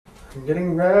I'm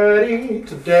getting ready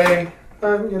today.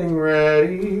 I'm getting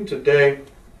ready today.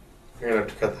 You're gonna have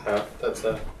to cut that out. That's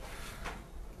a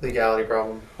legality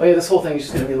problem. Oh yeah, this whole thing is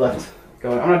just gonna be left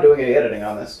going. I'm not doing any editing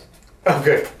on this. Oh,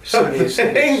 good.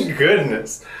 Thank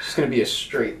goodness. It's just gonna be a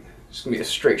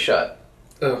straight shot.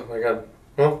 Oh my god.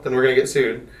 Well, then we're gonna get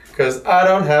sued because I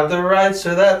don't have the rights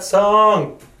to that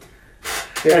song.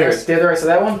 Do you have the rights to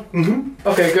that one? Mm-hmm.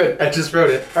 Okay, good. I just wrote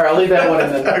it. All right, I'll leave that one in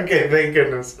then. Okay, thank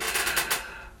goodness.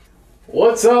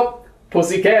 What's up,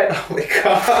 pussycat? Oh my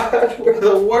god, we're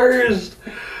the worst.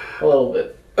 A little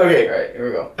bit. Okay. All right, here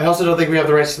we go. I also don't think we have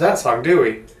the rights to that song, do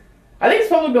we? I think it's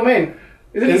public domain.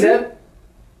 Isn't he dead?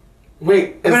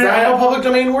 Wait, is that how public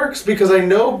domain works? Because I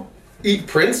know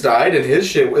Prince died and his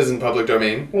shit was in public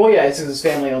domain. Well, yeah, it's because his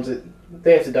family owns it.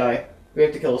 They have to die. We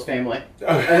have to kill his family.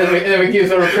 Okay. And then we can use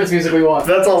whatever Prince music we want.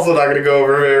 That's also not going to go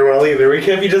over very well either. We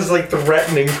can't be just like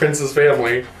threatening Prince's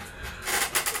family.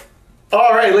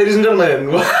 All right, ladies and gentlemen.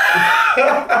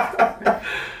 Hi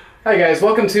guys,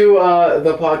 welcome to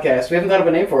the podcast. We haven't thought of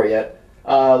a name for it yet.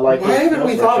 Why haven't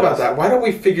we thought about that? Why don't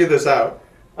we figure this out?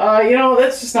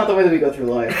 That's just not the way that we go through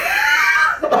life.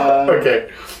 Okay.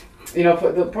 You know,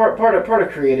 the part of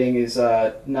creating is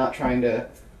not trying to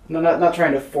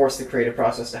force the creative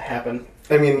process to happen.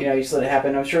 I mean, you just let it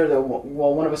happen. I'm sure that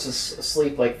while one of us is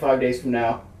asleep like 5 days from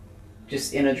now,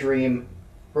 just in a dream,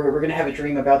 we're gonna have a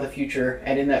dream about the future,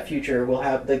 and in that future we'll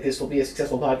have this will be a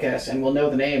successful podcast, and we'll know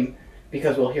the name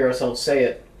because we'll hear ourselves say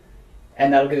it,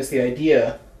 and that'll give us the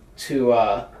idea to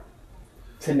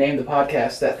name the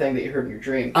podcast that thing that you heard in your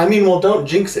dream. I mean, well, don't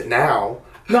jinx it now.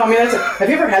 No, I mean, have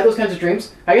you ever had those kinds of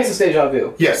dreams? I guess it's deja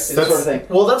vu. Yes, it's that sort of thing.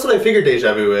 Well, that's what I figured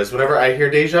deja vu is. Whenever I hear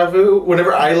deja vu,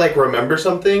 whenever I remember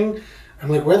something, I'm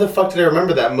like, where the fuck did I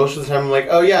remember that? Most of the time I'm like,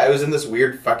 oh yeah, it was in this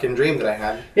weird fucking dream that I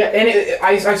had. Yeah, and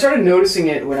I started noticing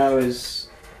it when I was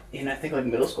in, I think,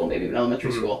 middle school, maybe even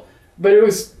elementary school. But it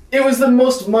was the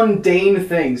most mundane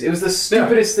things. It was the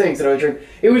stupidest things that I would dream.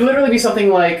 It would literally be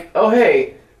something like, oh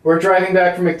hey, we're driving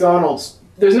back from McDonald's.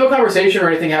 There's no conversation or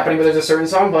anything happening, but there's a certain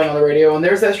song playing on the radio, and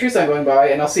there's that street sign going by,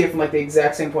 and I'll see it from the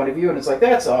exact same point of view, and it's like,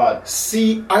 that's odd.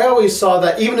 See, I always saw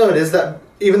that, even though it is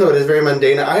very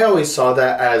mundane, I always saw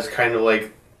that as kind of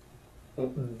like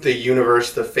the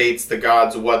universe, the fates, the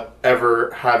gods,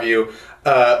 whatever have you,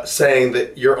 saying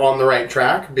that you're on the right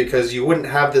track, because you wouldn't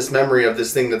have this memory of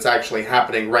this thing that's actually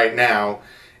happening right now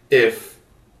if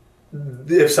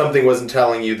something wasn't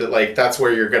telling you that that's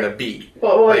where you're gonna be.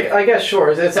 Well, I guess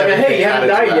sure. It's like, hey, you haven't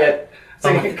died yet. It's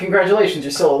like, congratulations,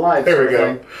 you're still alive. There we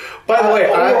go. By the way,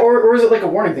 or is it like a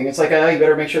warning thing? It's like, you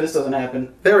better make sure this doesn't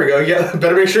happen. There we go. Yeah,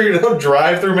 better make sure you don't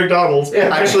drive through McDonald's.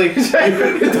 Yeah, actually,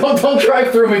 don't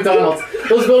drive through McDonald's.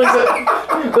 Those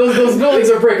buildings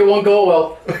are brick. It won't go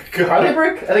well. God. Are they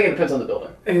brick? I think it depends on the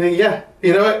building. Anything? Yeah.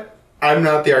 You know what? I'm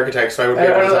not the architect, so I wouldn't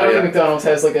be able to tell you. I don't think McDonald's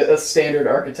has a standard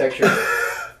architecture.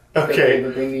 Okay.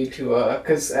 That they need to,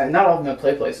 because not all of them have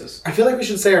play places. I feel like we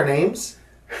should say our names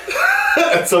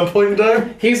at some point in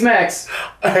time. He's Max.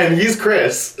 And he's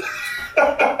Chris.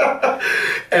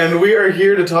 And we are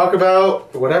here to talk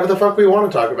about whatever the fuck we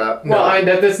want to talk about. No. Well,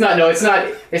 it's not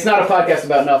a podcast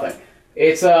about nothing.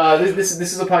 It's, this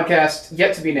is a podcast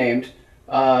yet to be named,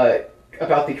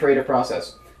 about the creative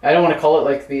process. I don't want to call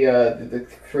it the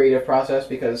creative process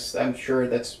because I'm sure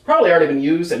that's probably already been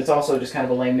used, and it's also just kind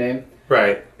of a lame name.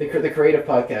 Right. The creative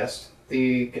podcast.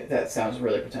 That sounds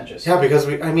really pretentious. Yeah, because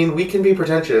we can be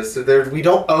pretentious. We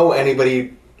don't owe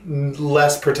anybody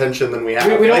less pretension than we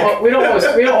have. We don't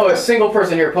owe a single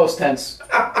person here post tense.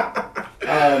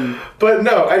 But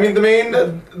no, I mean the main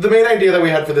idea that we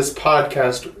had for this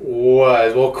podcast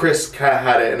was, Chris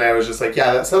had it, and I was just like,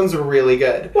 yeah, that sounds really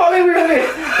good. Well, I mean,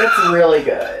 that's really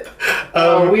good.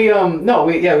 We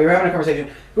were having a conversation.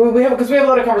 We have a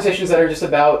lot of conversations that are just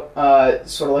about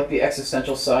sort of the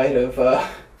existential side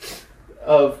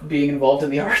of being involved in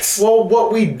the arts. Well,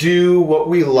 what we do, what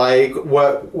we like,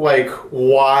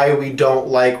 why we don't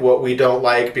like what we don't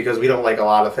like, because we don't like a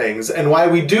lot of things, and why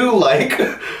we do like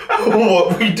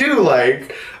what we do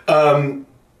like,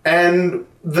 and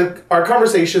our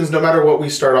conversations, no matter what we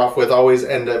start off with, always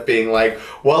end up being like,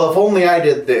 well, if only I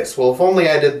did this, well, if only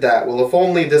I did that, well, if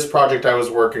only this project I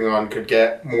was working on could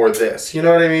get more this, you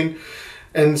know what I mean?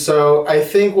 And so I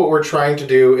think what we're trying to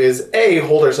do is,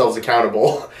 hold ourselves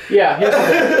accountable.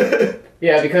 Yeah.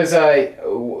 Yeah, because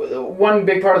one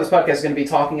big part of this podcast is going to be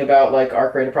talking about our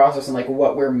creative process and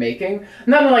what we're making.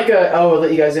 Not in I'll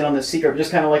let you guys in on this secret, but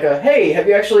just kind of hey, have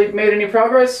you actually made any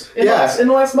progress in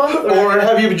the last month? Or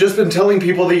have you just been telling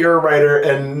people that you're a writer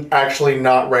and actually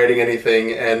not writing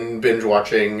anything and binge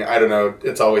watching, I don't know,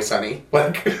 It's Always Sunny?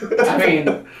 I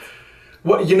mean,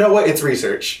 What you know? What it's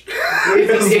research.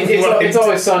 It's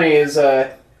Always Sunny is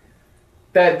that's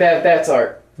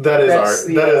art. That is That's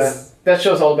art. That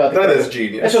shows all about the that creative, is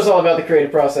genius. That shows all about the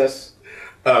creative process.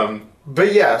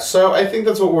 But yeah, so I think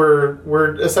that's what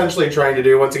we're essentially trying to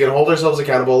do. Once again, hold ourselves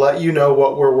accountable, let you know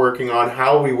what we're working on,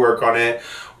 how we work on it,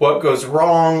 what goes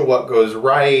wrong, what goes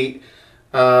right.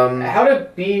 How to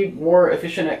be more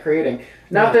efficient at creating.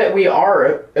 Not that we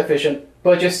are efficient,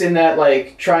 but just in that,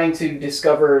 like, trying to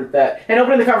discover that and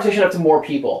opening the conversation up to more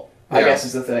people. I guess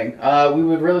is the thing. We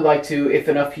would really like to, if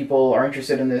enough people are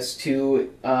interested in this,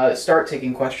 to start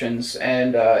taking questions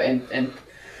and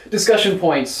discussion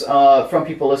points from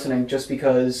people listening. Just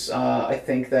because I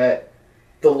think that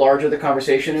the larger the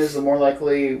conversation is, the more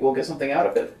likely we'll get something out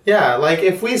of it. Yeah, like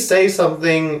if we say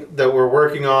something that we're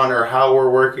working on or how we're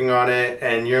working on it,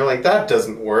 and you're like, that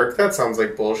doesn't work, that sounds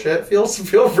like bullshit, feel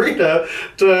free to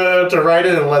write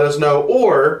it and let us know.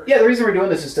 Or yeah, the reason we're doing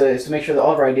this is to make sure that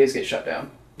all of our ideas get shut down.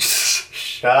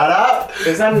 Shut up!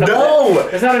 There's not enough. No!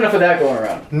 There's not enough of that going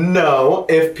around. No,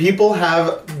 if people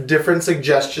have different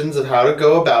suggestions of how to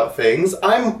go about things,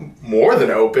 I'm more than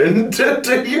open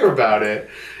to hear about it.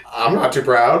 I'm not too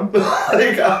proud.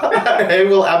 Like, I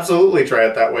will absolutely try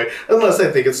it that way, unless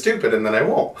I think it's stupid, and then I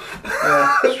won't.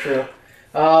 Yeah, that's true.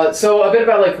 So a bit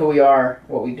about like who we are,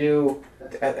 what we do.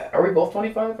 Are we both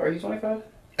 25? Are you 25?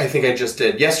 I think I just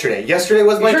did yesterday. Yesterday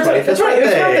was my 25th That's right. It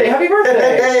was birthday. Happy birthday!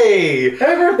 Hey!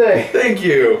 Happy birthday! Thank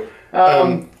you.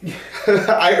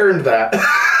 I earned that.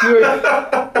 Did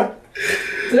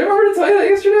I remember to tell you that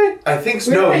yesterday? I think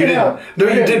so. No, you didn't. No,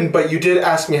 you didn't. But you did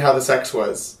ask me how the sex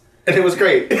was. And it was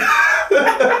great. But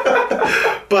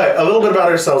a little bit about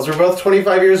ourselves. We're both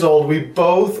 25 years old. We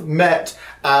both met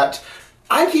at,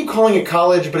 I keep calling it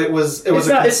college, but it's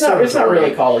not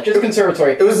really college. It's a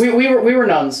conservatory. We were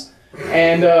nuns.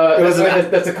 And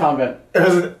that's a convent.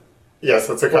 Yes,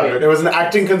 that's a convent. Right. It was an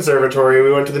acting conservatory.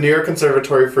 We went to the New York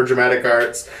Conservatory for Dramatic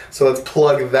Arts. So let's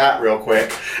plug that real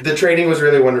quick. The training was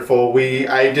really wonderful.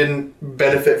 I didn't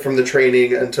benefit from the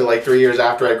training until like 3 years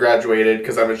after I graduated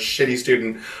because I'm a shitty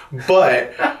student.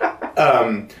 But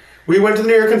we went to the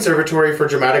New York Conservatory for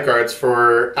Dramatic Arts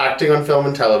for acting on film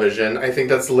and television. I think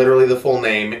that's literally the full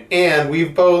name. And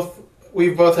we've both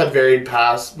had varied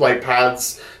paths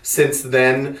since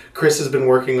then. Chris has been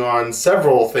working on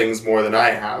several things more than I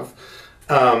have.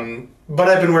 But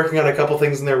I've been working on a couple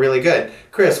things and they're really good.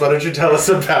 Chris, why don't you tell us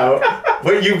about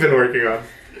what you've been working on?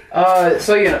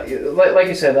 So, like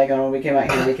you said, when we came out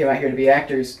here to be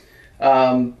actors.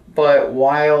 But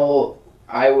while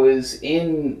I was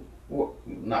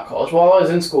not college, while I was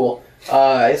in school,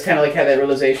 I just kind of had that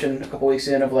realization a couple weeks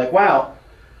in of like, wow,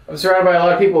 I'm surrounded by a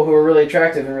lot of people who are really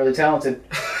attractive and really talented.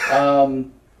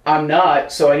 I'm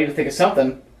not, so I need to think of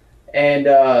something. And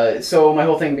so my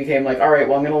whole thing became like, all right,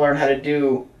 well, I'm going to learn how to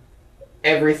do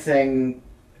everything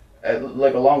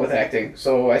along with acting.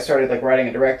 So I started writing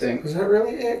and directing. Was that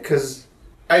really it? Because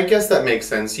I guess that makes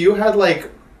sense. You had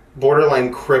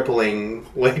borderline crippling,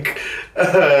 was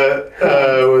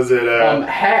it?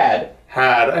 Had.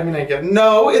 I mean, I get...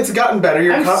 No, it's gotten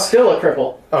better. I'm still a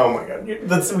cripple. Oh my god.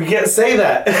 We can't say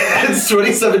that. It's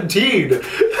 2017.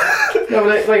 No,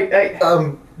 but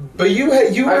but you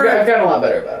were... I've gotten a lot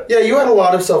better about it. Yeah, you had a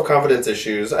lot of self-confidence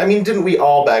issues. I mean, didn't we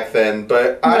all back then?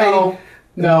 But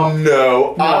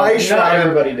No. I tried... Not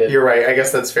everybody did. You're right. I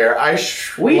guess that's fair.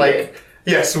 We did.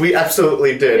 Yes, we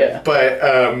absolutely did. Yeah. But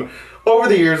over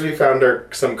the years, we found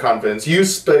some confidence.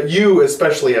 You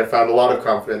especially have found a lot of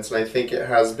confidence, and I think it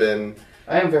has been...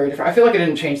 I am very different. I feel like I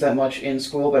didn't change that much in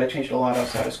school, but I changed a lot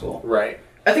outside of school. Right.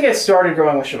 I think I started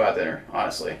growing with Shabbat Dinner,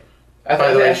 honestly.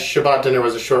 By the way, Shabbat Dinner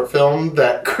was a short film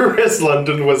that Chris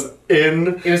London was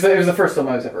in. It was the first film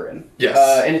I was ever in. Yes.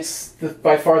 And it's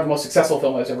by far the most successful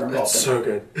film I was ever involved in. It's so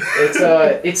good.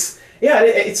 It's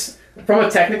from a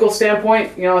technical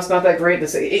standpoint, it's not that great. The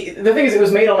thing is, it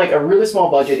was made on a really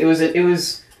small budget. It was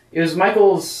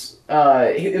Michael's.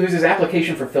 It was his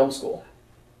application for film school.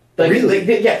 Really?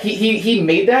 He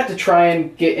made that to try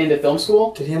and get into film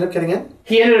school. Did he end up getting in?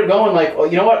 He ended up going oh,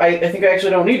 you know what? I think I actually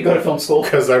don't need to go to film school.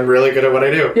 Because I'm really good at what I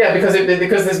do. Yeah, because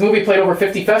this movie played over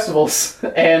 50 festivals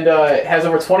and has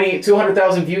over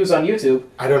 200,000 views on YouTube.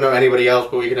 I don't know anybody else,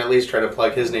 but we can at least try to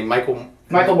plug his name. Michael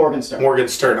Morgenstern.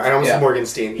 Morgenstern. I almost said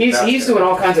Morgenstein. He's doing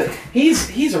all kinds of...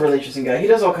 He's a really interesting guy. He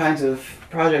does all kinds of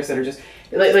projects that are just...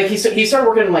 he started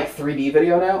working in 3D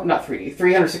video now. Not 3D.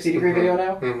 360 degree video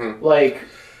now. Mm-hmm.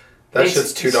 That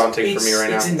shit's too daunting for me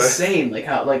right now. It's insane. The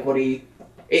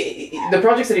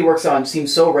projects that he works on seem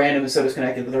so random and so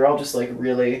disconnected, but they're all just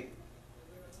really...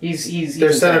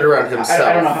 They're centered around himself.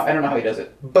 I don't know how he does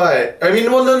it. But I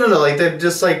mean, well, no. They're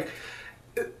just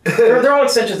they're all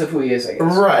extensions of who he is, I guess.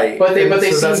 Right. But they And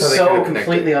seem that's how they so kinda connected.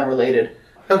 completely unrelated.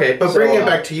 Okay, but So, bringing it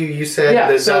back to you, you said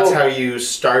that's how you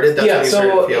started. That's how you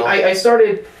started to feel. I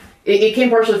started. It came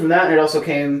partially from that, and it also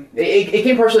came. It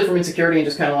came partially from insecurity and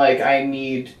just kind of like I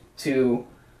need to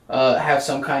have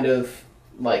some kind of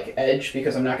like edge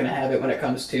because I'm not going to have it when it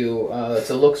comes to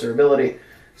looks or ability.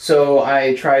 So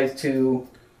I tried to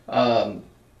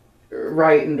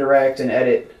write and direct and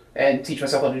edit and teach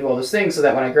myself how to do all those things so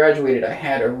that when I graduated, I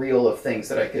had a reel of things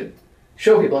that I could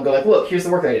show people and go like, look, here's the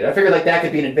work I did. I figured like that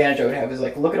could be an advantage I would have is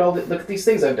like, look at these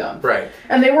things I've done. Right.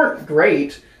 And they weren't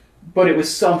great, but it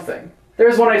was something. There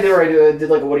was one I did where I did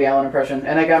like a Woody Allen impression,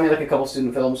 and that got me like a couple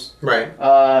student films. Right.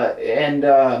 And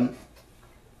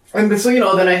so, you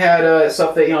know, then I had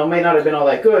stuff that, you know, may not have been all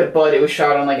that good, but it was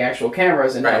shot on like actual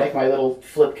cameras and not like my little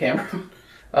flip camera.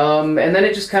 And then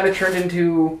it just kind of turned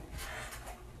into,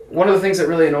 one of the things that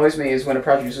really annoys me is when a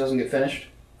project just doesn't get finished.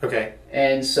 Okay.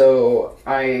 And so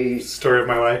Story of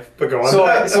my life, but go on.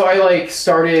 So I like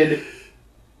started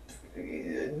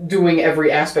doing every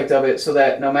aspect of it so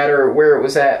that no matter where it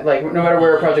was at, like no matter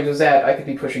where a project was at, I could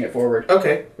be pushing it forward.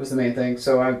 Okay. Was the main thing.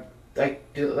 So I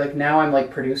do like now I'm like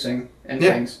producing and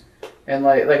things, and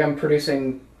like I'm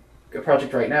producing a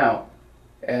project right now,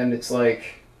 and it's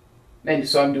like, and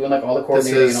so I'm doing like all the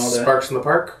coordinating and all the Sparks in the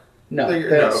Park. No,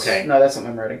 okay. No, that's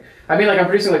something I'm writing. I mean, like I'm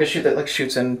producing like a shoot that like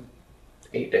shoots in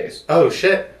 8 days. Oh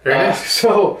shit! Very nice.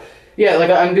 So yeah, like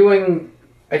I do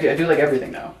like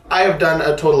everything now. I have done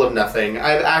a total of nothing.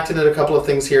 I've acted in a couple of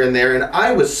things here and there, and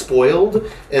I was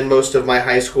spoiled in most of my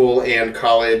high school and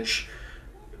college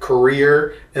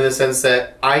career in the sense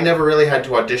that I never really had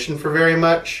to audition for very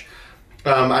much.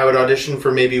 I would audition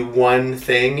for maybe one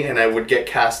thing, and I would get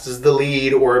cast as the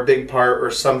lead or a big part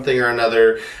or something or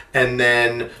another, and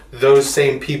then those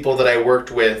same people that I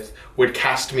worked with would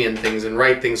cast me in things and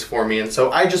write things for me, and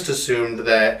so I just assumed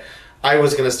that I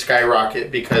was going to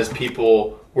skyrocket because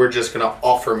people were just going to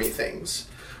offer me things,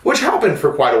 which happened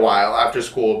for quite a while after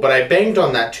school, but I banged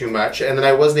on that too much, and then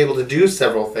I wasn't able to do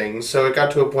several things, so it got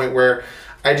to a point where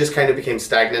I just kind of became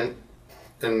stagnant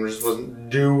and just wasn't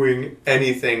doing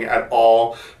anything at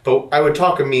all. But I would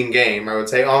talk a mean game. I would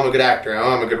say, oh, I'm a good actor. Oh,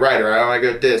 I'm a good writer. Oh, I'm a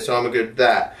good this. Oh, I'm a good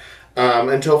that.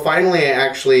 Until finally I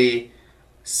actually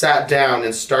sat down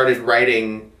and started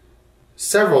writing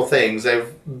several things.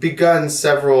 I've begun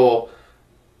several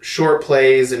short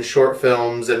plays and short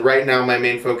films, and right now my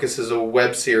main focus is a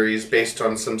web series based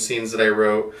on some scenes that I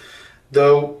wrote.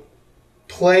 The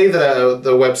play that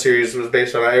the web series was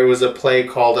based on, it was a play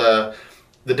called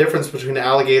The Difference Between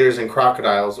Alligators and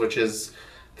Crocodiles, which is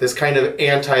this kind of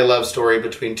anti-love story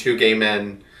between two gay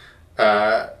men,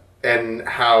 and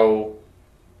how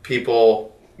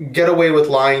people get away with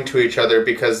lying to each other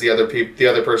because the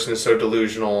other person is so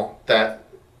delusional that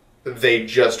they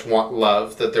just want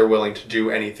love, that they're willing to do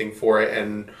anything for it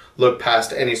and look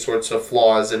past any sorts of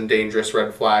flaws and dangerous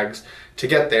red flags to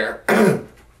get there.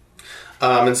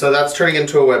 And so that's turning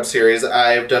into a web series.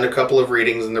 I've done a couple of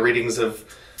readings, and the readings have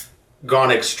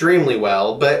gone extremely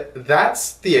well, but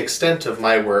that's the extent of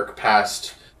my work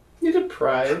past... You did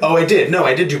Pride. Oh, I did. No,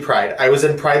 I did do Pride. I was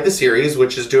in Pride the series,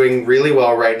 which is doing really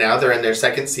well right now. They're in their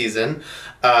second season.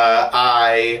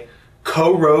 I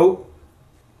co-wrote...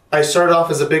 I started off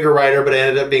as a bigger writer, but I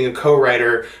ended up being a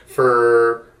co-writer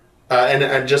for... and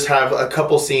I just have a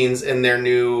couple scenes in their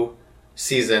new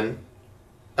season.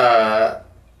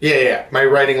 Yeah. My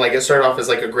writing, like, it started off as,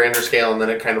 like, a grander scale, and then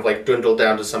it kind of, like, dwindled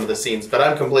down to some of the scenes. But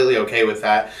I'm completely okay with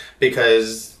that,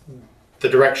 because the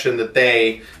direction that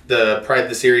the Pride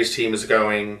the Series team is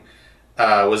going,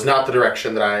 was not the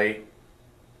direction that I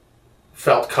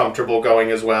felt comfortable going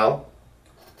as well.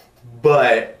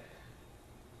 But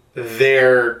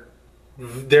they're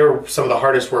some of the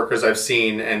hardest workers I've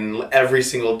seen, and every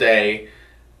single day,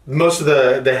 most of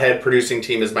the head producing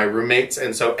team is my roommates,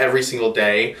 and so every single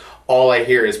day, all I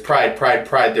hear is Pride, Pride,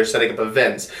 Pride. They're setting up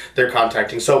events. They're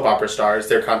contacting soap opera stars.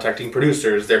 They're contacting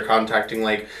producers. They're contacting,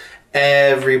 like,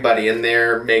 everybody, and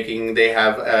they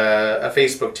have a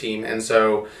Facebook team, and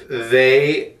so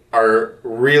they are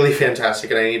really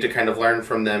fantastic, and I need to kind of learn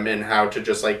from them in how to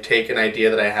just, like, take an idea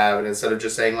that I have, and instead of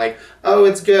just saying, like, oh,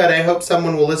 it's good, I hope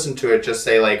someone will listen to it, just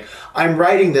say, like, I'm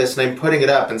writing this and I'm putting it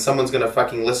up, and someone's gonna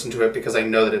fucking listen to it because I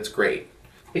know that it's great.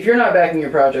 If you're not backing your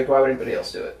project, why would anybody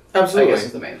else do it? Absolutely. I guess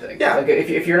is the main thing. Yeah. Like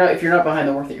if you're not behind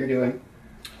the work that you're doing,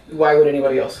 why would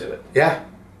anybody else do it? Yeah.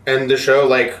 And the show,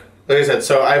 like I said,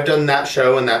 so I've done that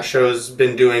show, and that show's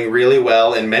been doing really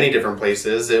well in many different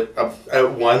places. It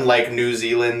won, like, New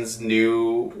Zealand's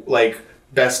new, like,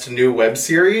 best new web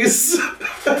series.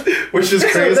 which is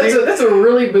crazy. That's a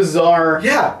really bizarre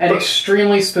Yeah, and but-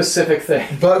 extremely specific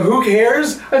thing. But who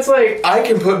cares? That's like I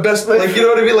can put best, like, you know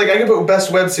what I mean? Like, I can put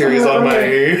best web series on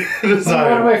my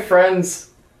design. one of my friends.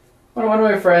 One of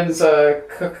my friends, a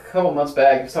couple months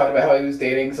back, was talking about how he was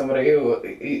dating somebody who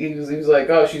he was like,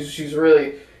 oh, she's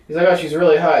really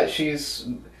hot. She's,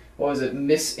 what was it,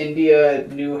 Miss India,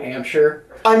 New Hampshire.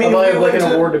 I mean, like an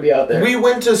award to be out there. We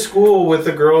went to school with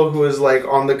a girl who was like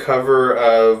on the cover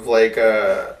of like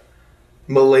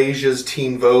Malaysia's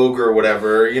Teen Vogue or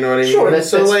whatever. You know what I mean? Sure,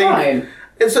 that's like, fine.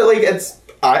 And so like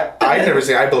I never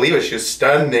say I believe it. She's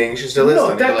stunning. She still is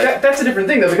No, stunning. that's a different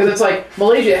thing though, because it's like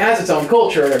Malaysia has its own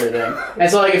culture and everything, and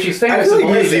so like if she's I famous feel in like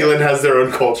New Malaysia, Zealand has their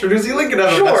own culture. New Zealand can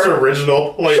have a best Sure.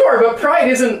 original. Like, sure, but Pride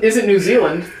isn't New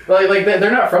Zealand. Like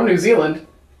they're not from New Zealand.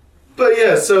 But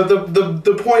yeah, so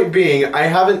the point being, I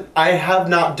have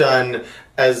not done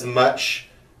as much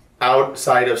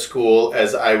outside of school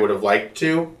as I would have liked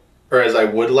to, or as I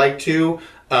would like to.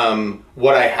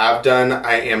 What I have done,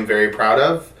 I am very proud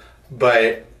of,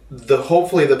 but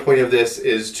hopefully the point of this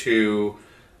is to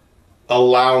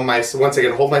allow once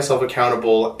again, hold myself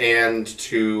accountable and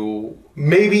to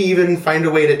maybe even find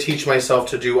a way to teach myself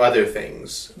to do other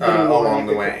things along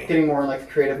the way. Getting more in like the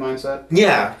creative mindset.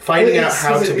 Yeah, finding out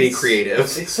how to be creative.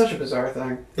 It's such a bizarre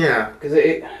thing. Yeah. Because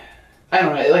I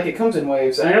don't know, like it comes in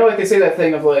waves. And I know like they say that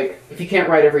thing of like, if you can't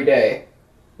write every day,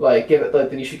 like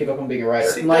then you should give up on being a writer.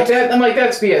 See, I'm like,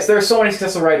 that's BS. There are so many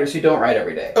successful writers who don't write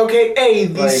every day. Okay,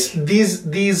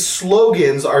 these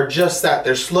slogans are just that.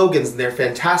 They're slogans and they're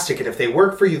fantastic. And if they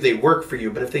work for you, they work for you.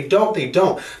 But if they don't, they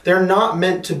don't. They're not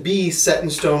meant to be set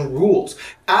in stone rules.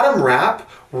 Adam Rapp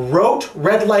wrote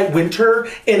Red Light Winter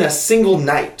in a single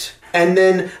night. And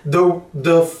then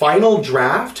the final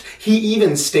draft, he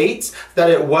even states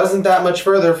that it wasn't that much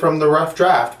further from the rough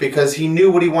draft because he knew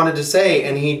what he wanted to say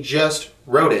and he just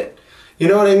wrote it. You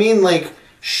know what I mean? Like,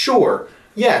 sure,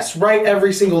 yes, write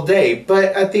every single day, but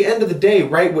at the end of the day,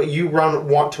 write what you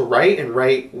want to write and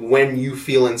write when you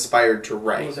feel inspired to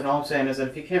write. Listen, all I'm saying is that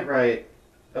if you can't write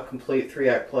a complete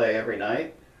 3-act play every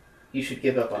night, you should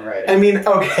give up on writing. I mean,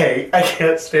 okay, I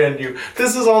can't stand you.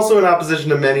 This is also in opposition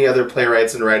to many other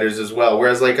playwrights and writers as well.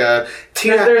 Whereas, like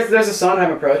there's a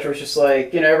Sondheim approach where it's just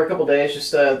like, every couple days,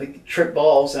 just trick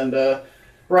balls and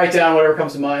write down whatever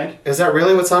comes to mind. Is that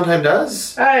really what Sondheim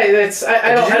does? I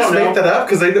don't know. Make that up?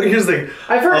 Because here's the thing.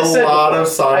 I've heard a it said lot before. of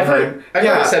Sondheim. I've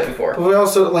heard it said before. But we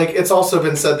also it's also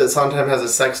been said that Sondheim has a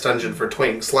sex dungeon for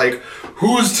twinks. Like,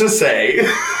 who's to say?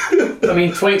 I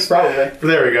mean, twinks probably.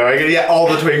 There we go. All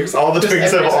the twinks. All the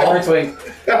twinks have all. Every twink.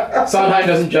 Sondheim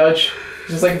doesn't judge.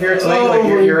 Just like if you're a twink, like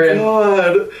you're in.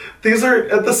 God. These are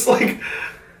at this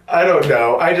I don't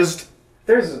know. I just.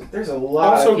 There's a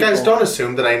lot. Also, of people. guys, don't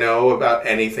assume that I know about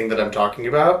anything that I'm talking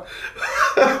about.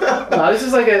 No, this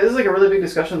is like a really big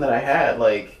discussion that I had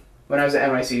like when I was at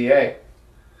NYCDA.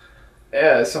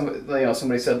 Yeah,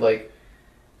 somebody said like,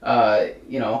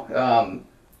 the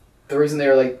reason they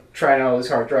were like trying out all these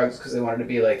hard drugs because they wanted to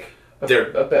be like a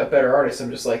better artist.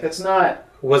 I'm just like, that's not.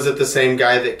 Was it the same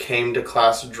guy that came to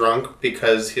class drunk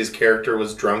because his character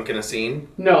was drunk in a scene?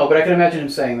 No, but I can imagine him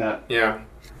saying that. Yeah.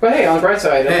 But hey, on the bright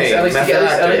side,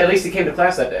 at least he came to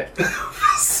class that day.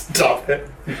 Stop it.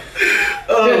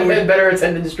 Had better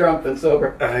attendance drunk than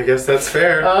sober. I guess that's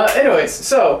fair. Anyways,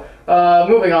 so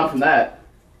moving on from that.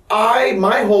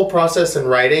 My whole process in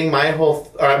writing, my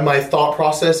thought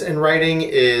process in writing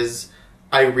is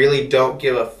I really don't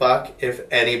give a fuck if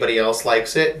anybody else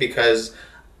likes it because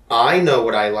I know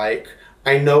what I like.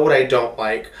 I know what I don't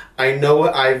like. I know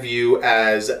what I view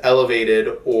as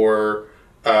elevated or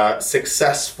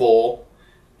successful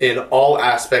in all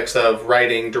aspects of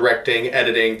writing, directing,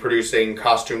 editing, producing,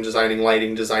 costume designing,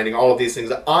 lighting designing, all of these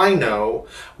things. I know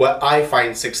what I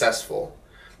find successful.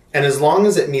 And as long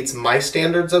as it meets my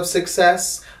standards of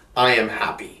success, I am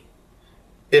happy.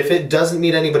 If it doesn't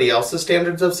meet anybody else's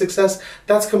standards of success,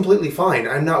 that's completely fine.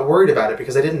 I'm not worried about it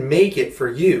because I didn't make it for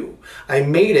you. I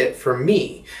made it for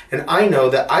me. And I know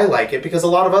that I like it because a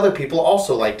lot of other people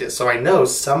also liked it. So I know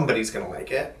somebody's going to like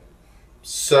it.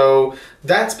 So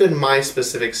that's been my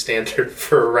specific standard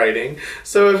for writing.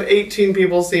 So if 18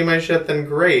 people see my shit, then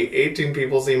great. 18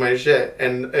 people see my shit.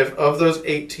 And if of those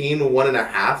 18,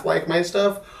 1.5 like my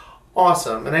stuff,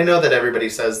 awesome. And I know that everybody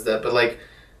says that, but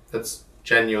that's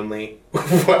genuinely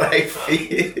what I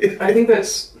feel. I think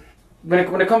that's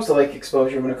when it comes to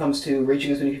exposure, when it comes to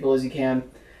reaching as many people as you can,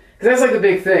 because that's the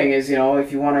big thing is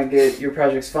if you want to get your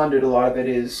projects funded, a lot of it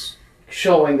is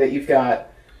showing that you've got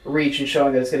reach and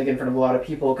showing that it's going to get in front of a lot of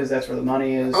people because that's where the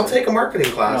money is. I'll take a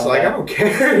marketing class. I don't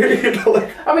care.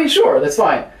 I mean, sure, that's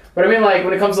fine. But I mean,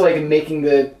 when it comes to making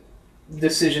the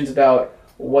decisions about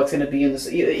what's going to be in this.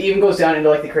 It even goes down into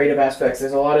like the creative aspects.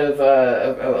 There's a lot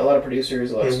of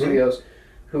producers, a lot of studios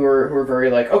who are very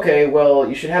like, okay, well,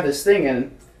 you should have this thing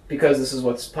in because this is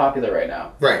what's popular right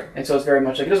now. Right. And so it's very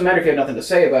much like, it doesn't matter if you have nothing to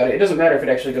say about it. It doesn't matter if it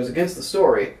actually goes against the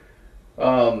story.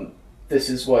 This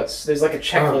is there's like a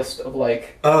checklist of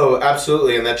like... Oh,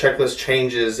 absolutely. And that checklist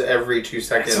changes every 2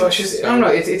 seconds. So it's just, I don't know,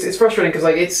 it's frustrating because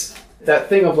like it's that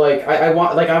thing of like, I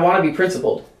want to be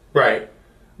principled. Right.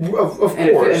 Of course. And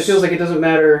it feels like it doesn't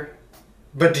matter.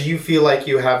 But do you feel like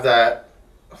you have that,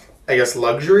 I guess,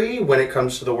 luxury when it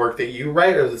comes to the work that you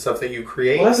write or the stuff that you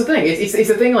create? Well, that's the thing. It's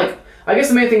the thing, like, I guess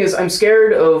the main thing is I'm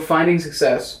scared of finding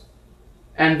success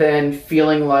and then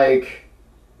feeling like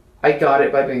I got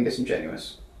it by being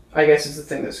disingenuous. I guess it's the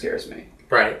thing that scares me.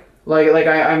 Right. Like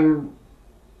I'm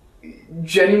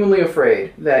genuinely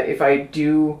afraid that if I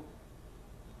do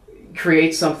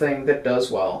create something that does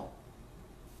well,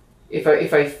 if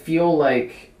I feel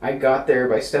like I got there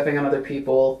by stepping on other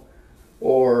people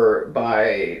or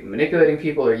by manipulating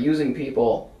people or using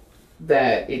people,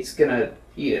 that it's gonna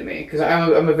eat at me because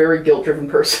I'm a very guilt-driven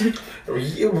person.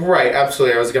 Right,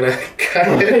 absolutely. I was gonna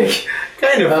kind of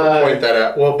point that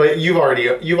out. Well, but you've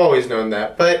always known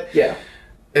that. But yeah,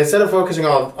 instead of focusing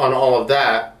on all of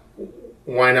that,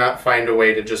 why not find a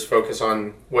way to just focus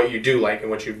on what you do like and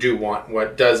what you do want,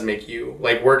 what does make you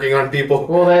like working on people?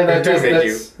 Well,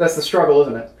 that's the struggle,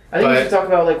 isn't it? I think we should talk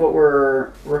about like what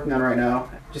we're working on right now.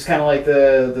 Just kind of like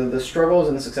the struggles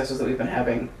and the successes that we've been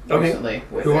having recently.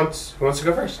 With Who wants to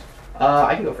go first?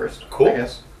 I can go first. Cool. I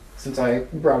guess since I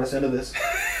brought us into this,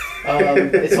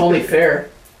 it's only fair.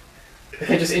 I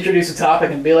can't just introduce a topic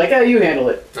and be like, "Yeah, you handle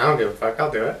it." I don't give a fuck. I'll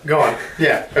do it. Go on.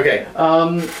 Yeah. Okay.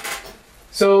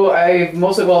 So I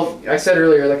said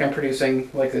earlier, like I'm producing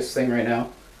like this thing right now.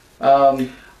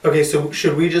 Okay, so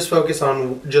should we just focus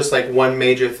on just like one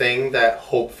major thing that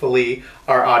hopefully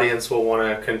our audience will want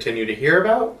to continue to hear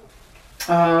about?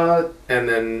 And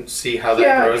then see how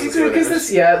that grows. Because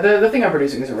the thing I'm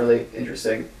producing isn't really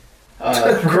interesting.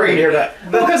 Great. To hear about.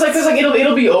 Well, because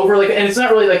it'll be over and it's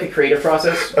not really like the creative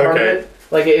process part of it.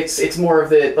 Like it's more of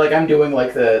the like I'm doing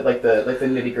like the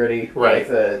nitty gritty, right? Like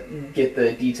the get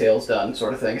the details done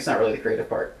sort of thing. It's not really the creative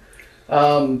part.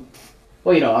 Well,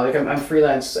 like I'm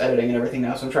freelance editing and everything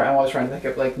now, so I'm always trying to pick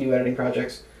up like new editing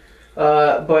projects.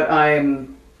 But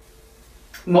I'm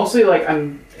mostly like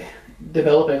I'm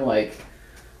developing like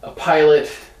a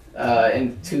pilot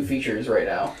and 2 features right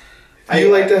now. You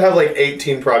like to have like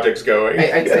 18 projects going.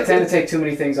 I tend to take too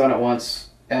many things on at once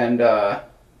and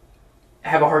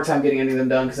have a hard time getting any of them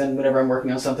done because then whenever I'm working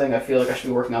on something, I feel like I should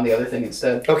be working on the other thing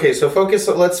instead. Okay, so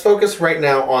let's focus right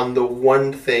now on the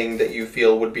one thing that you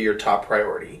feel would be your top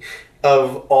priority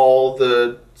of all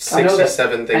the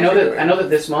 67 things. I know that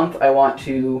this month I want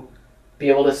to be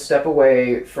able to step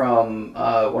away from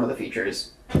one of the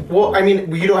features. Well, I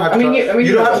mean, you don't have to.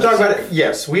 You don't have to talk about it.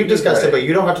 Yes, we've discussed it, but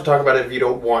you don't have to talk about it if you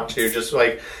don't want to. Just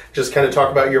kind of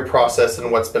talk about your process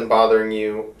and what's been bothering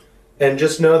you, and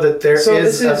just know that there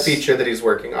is a feature that he's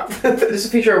working on. This is a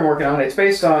feature I'm working on. It's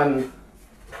based on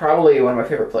probably one of my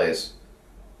favorite plays.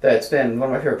 That's been one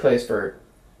of my favorite plays for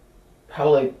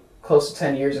probably close to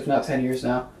 10 years, if not 10 years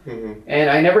now. Mm-hmm. And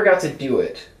I never got to do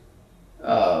it,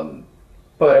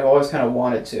 but I've always kind of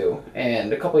wanted to.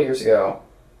 And a couple of years ago,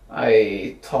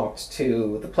 I talked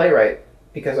to the playwright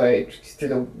because through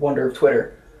the wonder of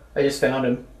Twitter, I just found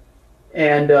him.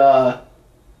 And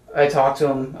I talked to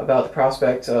him about the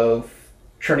prospect of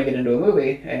turning it into a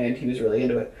movie, and he was really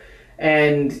into it.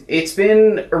 And it's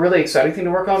been a really exciting thing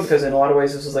to work on because in a lot of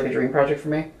ways this was like a dream project for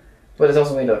me, but it's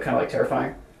also made it kind of like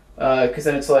terrifying. Because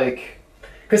then it's like...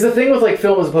 Because the thing with like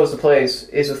film as opposed to plays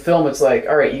is with film it's like,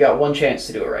 alright, you got one chance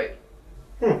to do it right.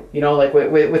 You know, like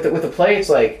with the play it's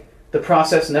like the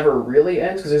process never really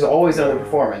ends because there's always another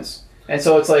performance. And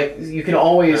so it's like you can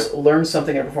always learn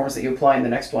something in a performance that you apply in the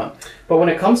next one. But when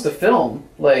it comes to film,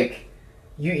 like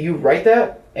you write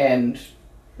that and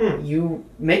you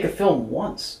make a film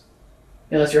once.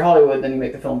 Unless you're Hollywood, then you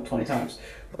make the film 20 times.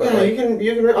 But yeah,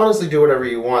 you can honestly do whatever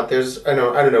you want. I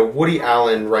don't know. Woody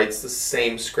Allen writes the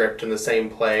same script and the same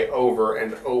play over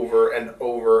and over and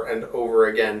over and over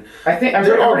again. I'm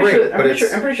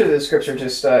pretty sure the scripts are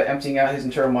just emptying out his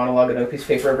internal monologue on a piece of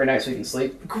paper every night so he can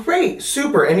sleep. Great,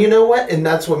 super, and you know what? And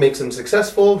that's what makes him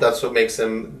successful. That's what makes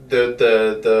him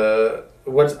the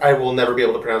what I will never be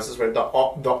able to pronounce this right. The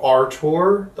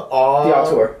auteur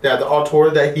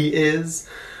that he is,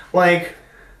 like.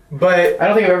 But I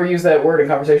don't think I've ever used that word in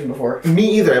conversation before.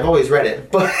 Me either. I've always read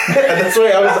it, but that's why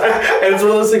and it's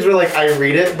one of those things where like I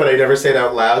read it, but I never say it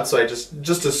out loud. So I just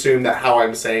assume that how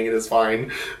I'm saying it is fine.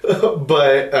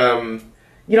 But a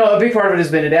big part of it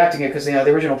has been adapting it because the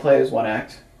original play was one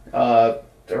act,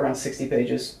 around 60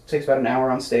 pages. Takes about an hour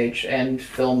on stage, and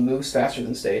film moves faster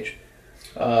than stage.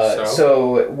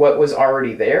 So what was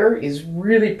already there is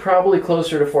really probably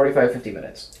closer to 45, 50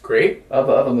 minutes. Great. Of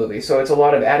a movie. So it's a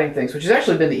lot of adding things, which has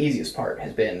actually been the easiest part,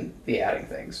 has been the adding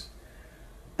things.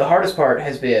 The hardest part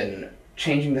has been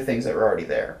changing the things that were already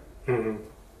there.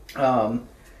 Mm-hmm.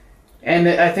 And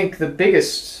I think the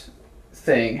biggest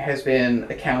thing has been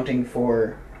accounting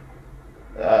for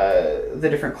the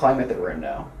different climate that we're in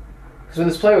now. Because when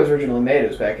this play was originally made, it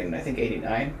was back in, I think,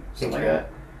 89, something like that.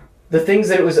 The things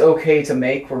that it was okay to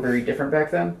make were very different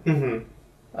back then.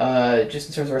 Mm-hmm. Just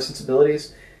in terms of our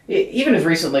sensibilities. Even as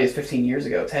recently as 15 years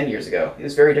ago, 10 years ago, it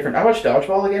was very different. I watched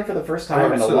Dodgeball again for the first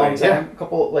time in a long time, a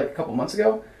couple months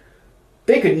ago.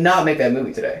 They could not make that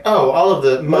movie today.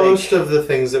 Oh, most of the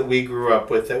things that we grew up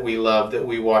with, that we love, that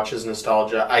we watch as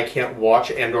nostalgia, I can't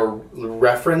watch and or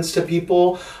reference to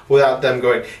people without them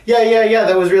going, yeah,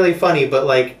 that was really funny, but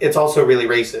like, it's also really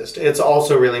racist. It's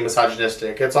also really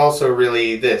misogynistic. It's also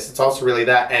really this. It's also really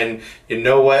that. And you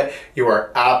know what? You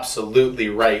are absolutely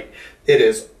right. It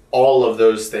is all of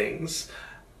those things.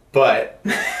 But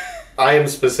I am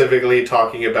specifically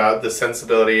talking about the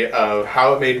sensibility of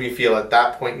how it made me feel at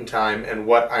that point in time and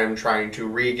what I'm trying to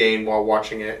regain while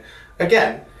watching it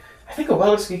again. I think a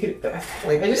well-executed... you can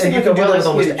do that with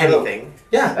almost anything.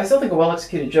 Yeah. I still think a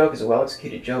well-executed joke is a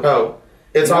well-executed joke. Oh.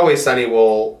 It's Always Sunny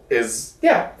is...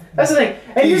 Yeah, that's the thing.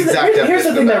 And here's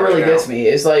the thing that really gets me,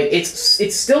 is like,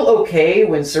 it's still okay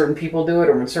when certain people do it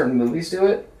or when certain movies do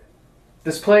it.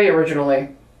 This play originally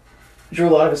drew a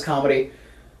lot of his comedy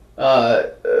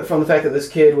from the fact that this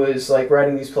kid was like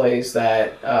writing these plays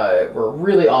that were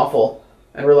really awful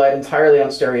and relied entirely on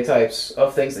stereotypes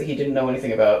of things that he didn't know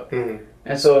anything about. Mm-hmm.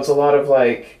 And so it's a lot of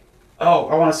like, oh,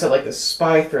 I want to set like this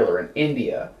spy thriller in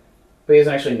India, but he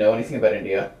doesn't actually know anything about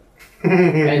India.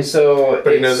 And so,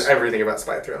 but he knows everything about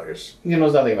spy thrillers. He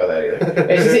knows nothing about that either.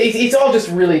 It's all just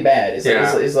really bad.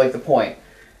 Is like the point.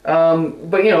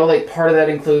 But like part of that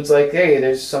includes like, hey,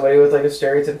 there's somebody with like a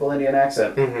stereotypical Indian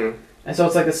accent. Mm-hmm. And so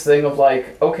it's like this thing of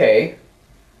like, okay,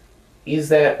 is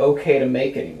that okay to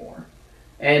make anymore?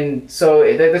 And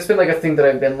so that's been like a thing that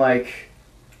I've been like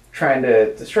trying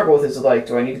to struggle with, is like,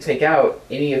 do I need to take out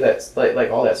any of that,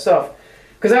 like all that stuff?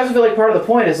 Because I also feel like part of the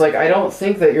point is like, I don't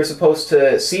think that you're supposed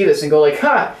to see this and go like,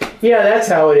 ha, yeah, that's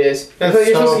how it is. That's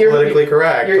politically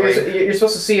correct. You're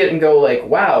supposed to see it and go like,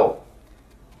 wow,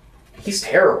 he's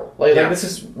terrible. Like this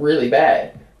is really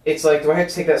bad. It's like, do I have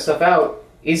to take that stuff out?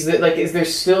 Is there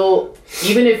still,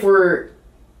 even if we're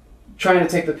trying to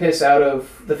take the piss out of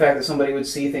the fact that somebody would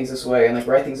see things this way and like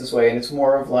write things this way, and it's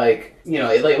more of like,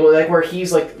 like where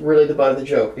he's like really the butt of the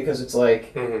joke, because it's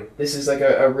like, mm-hmm. This is like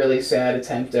a really sad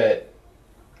attempt at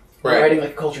writing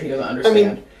like a culture he doesn't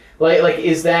understand. I mean,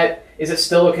 is it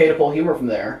still okay to pull humor from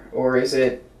there, or is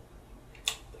it?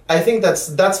 I think that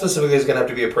specifically is going to have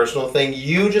to be a personal thing.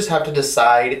 You just have to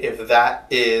decide if that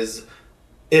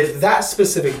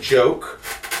specific joke,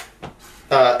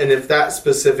 and if that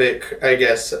specific,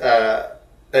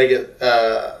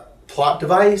 plot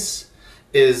device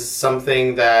is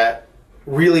something that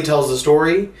really tells the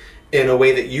story in a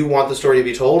way that you want the story to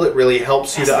be told, it really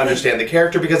helps you to understand the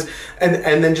character, because,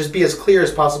 and then just be as clear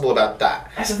as possible about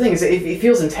that. That's the thing, is it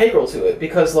feels integral to it,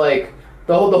 because like,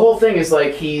 the whole thing is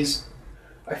like,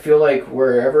 I feel like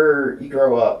wherever you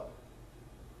grow up,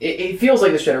 it feels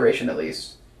like this generation at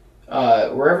least,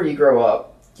 wherever you grow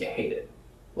up, you hate it.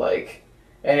 Like,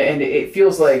 and it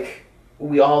feels like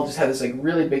we all just have this like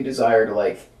really big desire to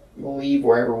like leave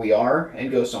wherever we are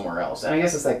and go somewhere else. And I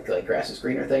guess it's like grass is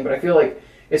greener thing, but I feel like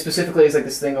it specifically is like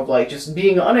this thing of like just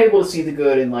being unable to see the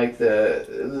good in like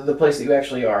the place that you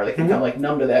actually are. Like, you kind of like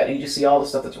numb to that, and you just see all the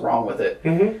stuff that's wrong with it,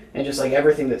 and just like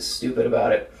everything that's stupid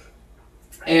about it.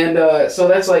 And so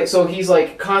that's like, so he's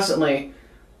like constantly,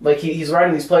 like he's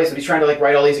writing these plays, but he's trying to like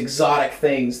write all these exotic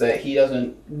things that he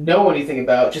doesn't know anything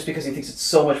about, just because he thinks it's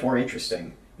so much more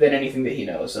interesting than anything that he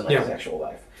knows in like his actual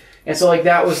life. And so like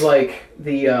that was like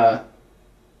the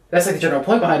that's like the general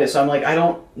point behind it. So I'm like, I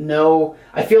don't know.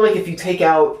 I feel like if you take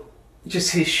out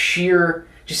just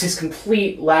his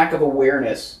complete lack of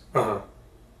awareness, when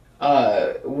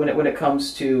it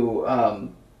comes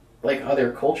to like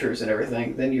other cultures and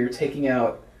everything, then you're taking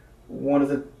out one of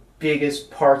the biggest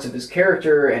parts of his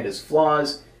character and his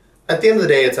flaws. At the end of the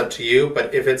day, it's up to you,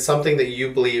 but if it's something that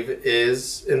you believe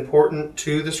is important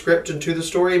to the script and to the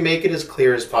story, make it as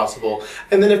clear as possible.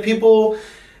 And then if people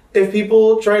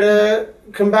try to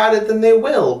combat it, then they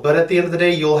will. But at the end of the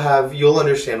day, you'll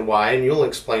understand why, and you'll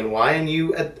explain why, and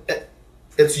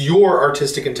it's your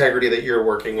artistic integrity that you're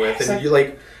working with, exactly. And you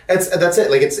like that's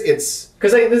it. Like it's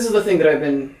because this is the thing that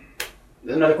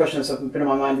another question that's been in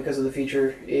my mind because of the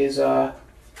feature is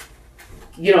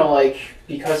you know, like,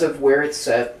 because of where it's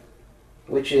set,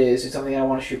 which is it's something I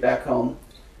want to shoot back home,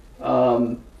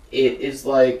 it is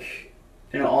like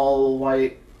an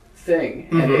all-white thing.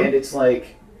 And it's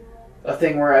like a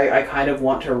thing where I kind of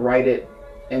want to write it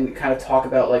and kind of talk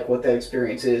about, like, what that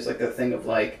experience is, like, the thing of,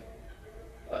 like,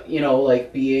 you know,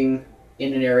 like, being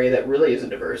in an area that really isn't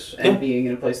diverse and being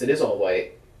in a place that is all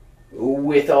white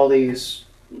with all these,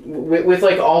 with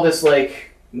like, all this,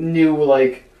 like, new,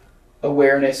 like,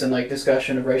 awareness and, like,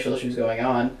 discussion of racial issues going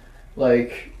on,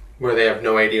 like... Where they have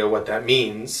no idea what that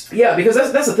means. Yeah, because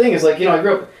that's the thing, is, like, you know, I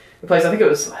grew up in a place, I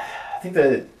think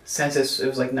the census, it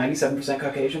was, like, 97%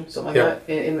 Caucasian, something like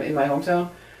that, in my hometown.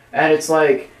 And it's,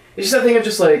 like, it's just that thing of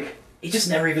just, like, it just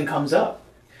never even comes up.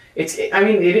 It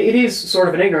is sort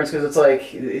of an ignorance, because it's,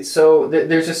 like, it's so,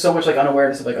 there's just so much, like,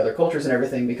 unawareness of, like, other cultures and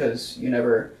everything, because you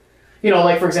never, you know,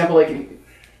 like, for example, like,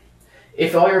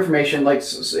 if all your information, like,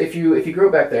 if you grew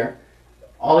up back there,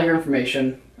 all your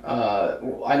information,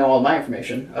 I know all my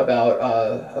information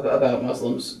about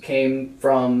Muslims came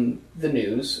from the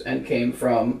news and came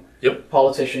from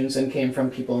politicians and came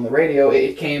from people on the radio.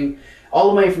 All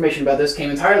of my information about this came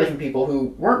entirely from people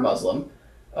who weren't Muslim,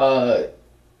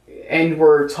 and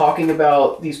were talking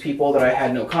about these people that I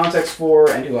had no context for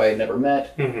and who I had never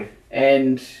met.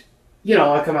 And, you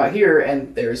know, I come out here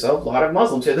and there's a lot of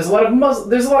Muslims here. There's a lot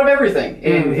of everything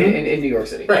in New York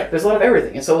City. Right. There's a lot of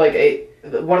everything. And so, like,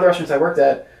 one of the restaurants I worked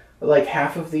at, like,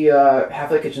 half of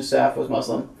the kitchen staff was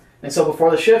Muslim. And so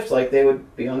before the shift, like, they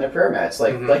would be on their prayer mats,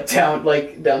 like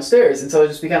downstairs. And so it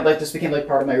just became like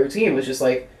part of my routine. Was just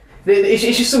like, it's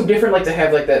just so different, like, to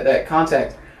have, like, that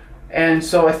contact. And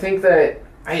so I think that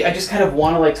I just kind of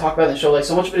want to, like, talk about it and show, like,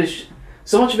 so much of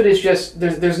it is just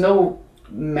there's no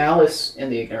malice in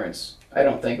the ignorance, I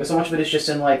don't think, but so much of it is just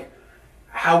in, like,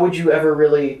 how would you ever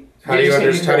really how do you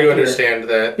understand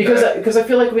that? Because I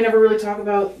feel like we never really talk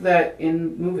about that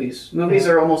in movies. Movies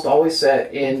are almost always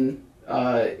set in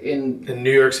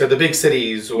New York City, the big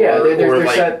cities,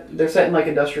 they're set in, like,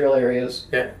 industrial areas.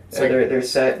 Yeah, so they're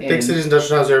set in big cities,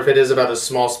 industrial towns. Or if it is about a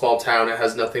small town, it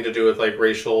has nothing to do with, like,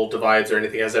 racial divides or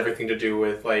anything. It has everything to do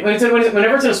with, like,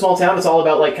 whenever it's in a small town, it's all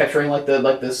about, like, capturing, like,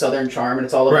 the southern charm, and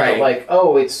it's all about like,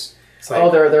 oh, it's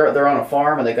like, they're on a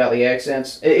farm and they got the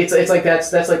accents. It's like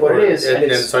that's like what it is. And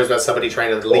it's always about somebody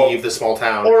trying to leave the small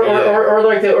town, or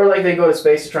like they go to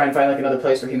space to try and find, like, another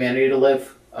place for humanity to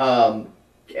live.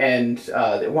 And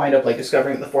they wind up, like,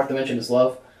 discovering that the fourth dimension is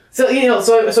love. So, you know,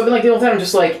 so I've been, like, the whole time, I'm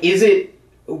just like, is it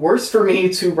worse for me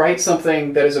to write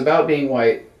something that is about being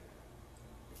white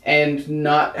and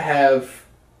not have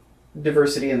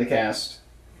diversity in the cast?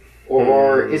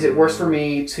 Or is it worse for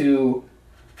me to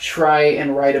try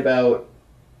and write about,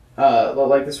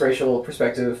 like, this racial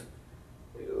perspective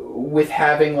with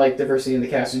having, like, diversity in the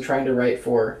cast and trying to write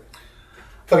for...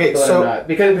 Okay, so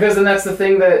because then that's the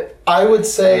thing that I would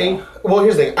say. Well,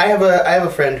 here's the thing. I have a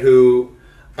friend who,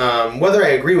 whether I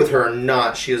agree with her or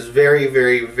not, she is very,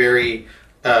 very, very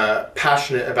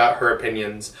passionate about her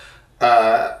opinions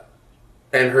and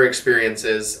her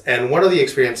experiences. And one of the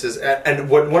experiences,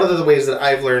 one of the ways that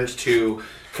I've learned to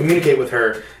communicate with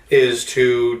her is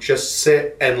to just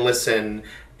sit and listen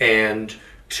and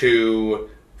to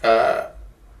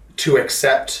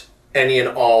accept any and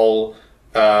all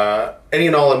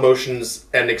emotions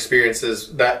and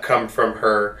experiences that come from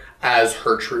her as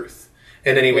her truth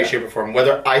in any way, shape, or form.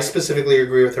 Whether I specifically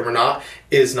agree with them or not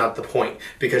is not the point,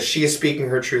 because she is speaking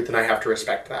her truth and I have to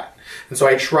respect that. And so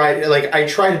I try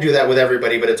to do that with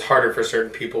everybody, but it's harder for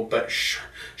certain people. But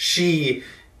she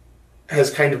has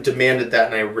kind of demanded that,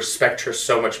 and I respect her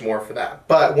so much more for that.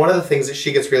 But one of the things that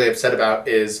she gets really upset about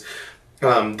is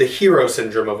the hero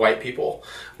syndrome of white people,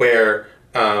 where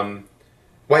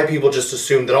white people just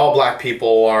assume that all black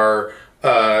people are,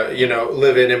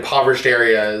 live in impoverished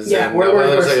areas, and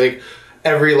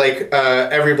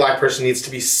every black person needs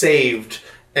to be saved.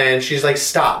 And she's like,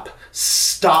 stop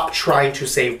trying to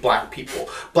save black people.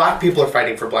 Black people are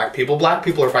fighting for black people. Black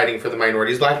people are fighting for the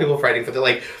minorities. Black people are fighting for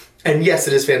and yes,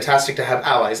 it is fantastic to have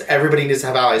allies. Everybody needs to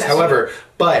have allies. However,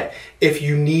 but if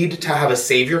you need to have a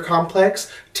savior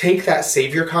complex, take that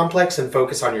savior complex and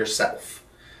focus on yourself.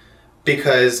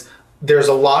 Because there's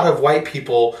a lot of white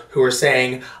people who are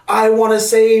saying, I want to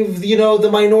save, the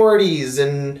minorities.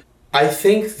 And I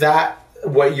think that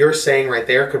what you're saying right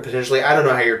there could potentially, I don't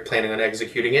know how you're planning on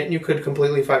executing it, and you could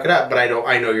completely fuck it up, but I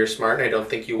know you're smart, and I don't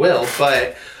think you will.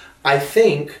 But I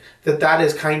think that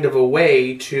is kind of a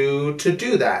way to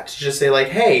do that. To just say, like,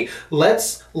 hey, let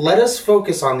us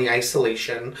focus on the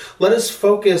isolation. Let us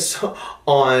focus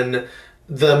on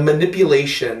the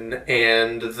manipulation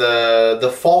and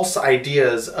the false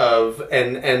ideas of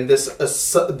and this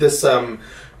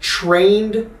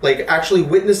trained, like actually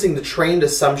witnessing the trained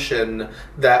assumption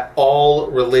that all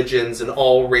religions and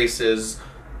all races,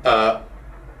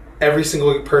 every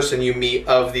single person you meet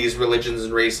of these religions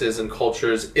and races and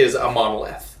cultures is a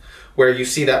monolith, where you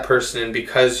see that person and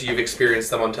because you've experienced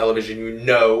them on television, you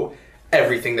know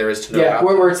everything there is to know about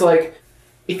where it's like,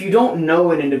 if you don't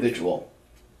know an individual,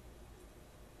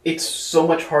 it's so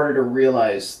much harder to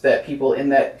realize that people in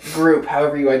that group,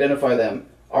 however you identify them,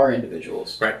 are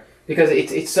individuals. Right. Because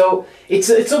it's so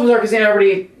bizarre because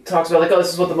everybody talks about like, oh,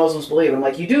 this is what the Muslims believe. And I'm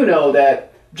like, you do know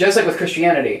that just like with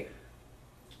Christianity,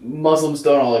 Muslims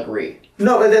don't all agree.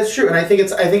 No, that's true, and I think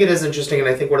it is interesting, and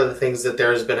I think one of the things that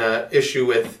there has been a issue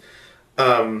with,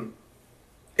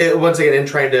 once again, in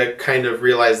trying to kind of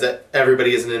realize that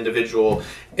everybody is an individual,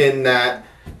 in that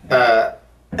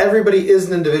everybody is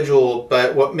an individual,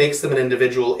 but what makes them an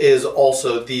individual is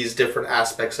also these different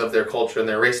aspects of their culture and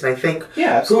their race. And I think,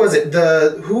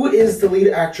 who is the lead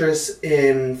actress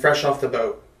in Fresh Off the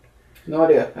Boat? No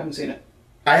idea. I haven't seen it.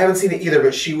 I haven't seen it either,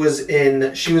 but she was in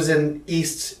EastEnders.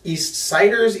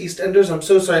 I'm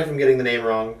so sorry if I'm getting the name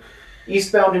wrong.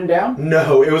 Eastbound and Down?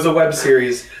 No, it was a web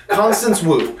series. Constance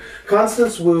Wu.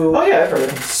 Oh yeah, I've heard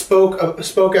of it.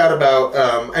 Spoke out about.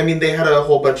 They had a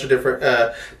whole bunch of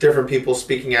different people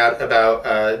speaking out about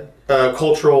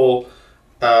cultural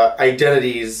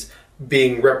identities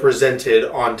being represented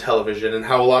on television, and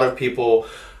how a lot of people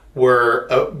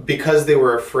were because they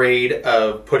were afraid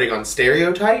of putting on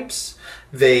stereotypes,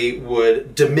 they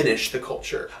would diminish the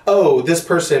culture. Oh, this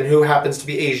person who happens to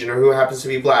be Asian, or who happens to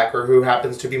be black, or who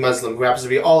happens to be Muslim, who happens to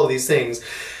be all of these things,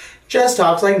 just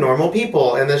talks like normal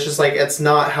people. And that's just like, it's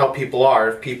not how people are.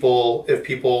 If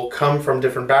people come from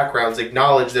different backgrounds,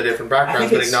 acknowledge their different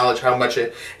backgrounds, but acknowledge how much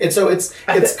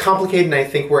it's complicated, and I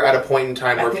think we're at a point in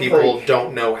time where people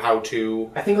don't know how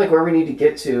to... I think like where we need to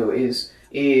get to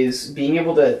is being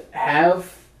able to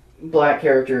have black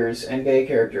characters and gay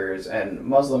characters and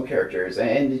Muslim characters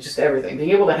and just everything. Being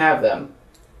able to have them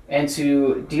and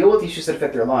to deal with issues that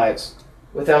affect their lives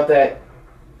without that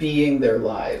being their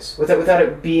lives, without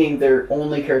it being their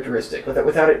only characteristic,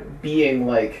 without it being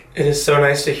like... It is so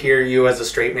nice to hear you as a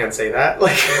straight man say that.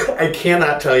 Like, I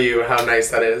cannot tell you how nice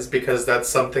that is, because that's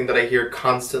something that I hear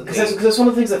constantly. Because that's one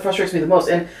of the things that frustrates me the most.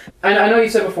 And I know you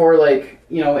said before, like,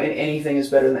 anything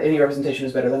is better than... Any representation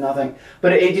is better than nothing.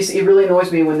 But it really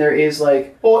annoys me when there is,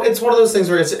 like... Well, it's one of those things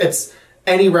where it's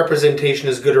any representation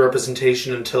is good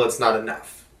representation until it's not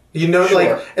enough. Sure.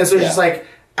 Like... And so it's just like...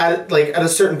 At a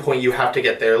certain point, you have to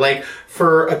get there. Like,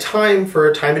 for a time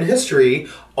in history,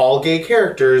 all gay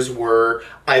characters were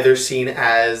either seen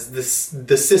as the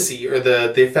sissy or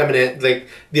the effeminate, like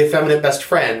the effeminate best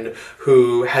friend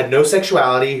who had no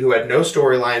sexuality, who had no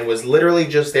storyline, was literally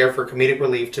just there for comedic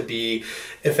relief, to be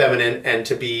effeminate and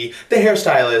to be the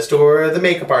hairstylist or the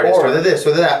makeup artist or the this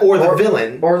or the that or the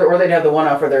villain. Or they'd have the one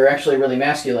off where they're actually really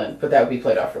masculine, but that would be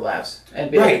played off for laughs. And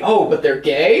be like, oh, but they're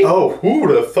gay? Oh,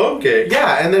 who'd have thunk it?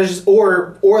 Yeah, and there's just,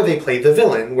 or they play the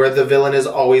villain, where the villain is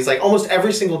always like, almost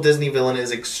every single Disney villain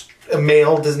is a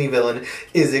male Disney villain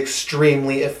is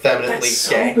extremely effeminately gay. That's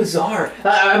so bizarre.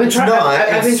 I've been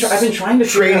trying to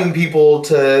training people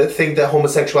to think that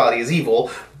homosexuality is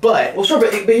evil, but well, sure.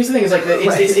 But here's the thing: is like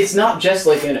it's not just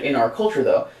like in our culture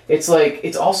though. It's like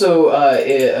it's also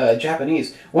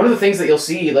Japanese. One of the things that you'll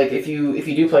see, like if you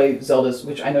do play Zelda's,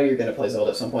 which I know you're going to play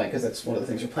Zelda at some point because that's one of the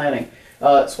things you're planning.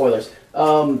 Spoilers.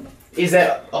 Is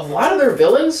that a lot of their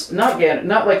villains, not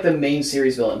like the main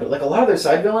series villain, but like a lot of their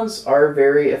side villains are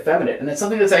very effeminate, and that's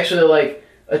something that's actually like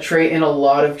a trait in a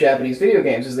lot of Japanese video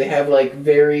games, is they have like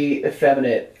very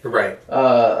effeminate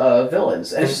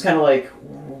villains, and it's just kind of like,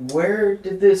 where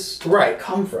did this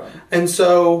come from? And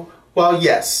so, well,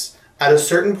 yes, at a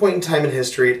certain point in time in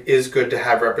history, it is good to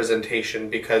have representation,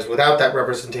 because without that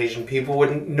representation, people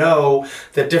wouldn't know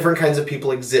that different kinds of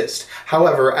people exist.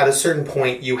 However, at a certain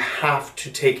point, you have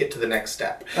to take it to the next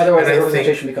step. Otherwise, the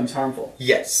representation becomes harmful.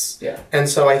 Yes. Yeah. And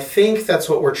so I think that's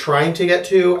what we're trying to get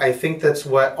to. I think that's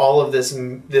what all of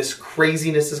this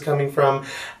craziness is coming from.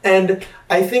 And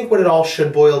I think what it all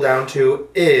should boil down to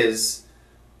is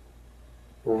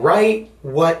write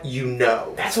what you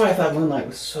know. That's why I thought Moonlight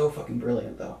was so fucking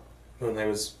brilliant, though.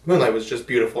 Moonlight was just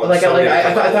beautiful. Like,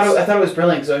 I thought it was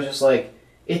brilliant, because I was just like,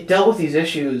 it dealt with these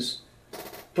issues,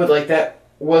 but like that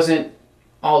wasn't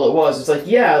all it was. It's like,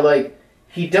 yeah, like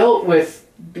he dealt with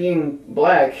being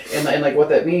black and like what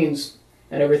that means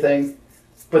and everything,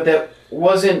 but that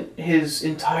wasn't his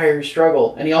entire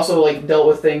struggle. And he also like dealt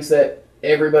with things that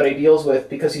everybody deals with,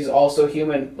 because he's also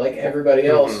human like everybody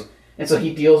else, and so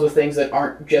he deals with things that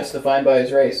aren't just defined by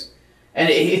his race. And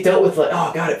it dealt with, like,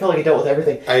 oh god, it felt like it dealt with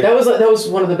everything. That was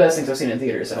one of the best things I've seen in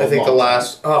theaters. I think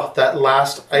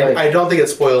I don't think it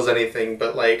spoils anything,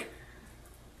 but like,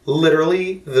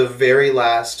 literally the very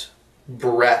last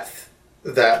breath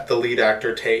that the lead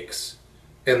actor takes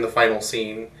in the final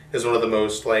scene is one of the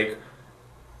most like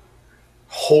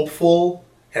hopeful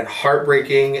and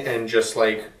heartbreaking and just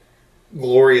like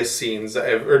glorious scenes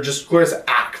or just glorious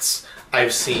acts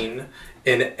I've seen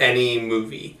in any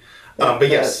movie. But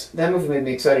yes, that movie made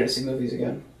me excited to see movies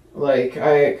again. Like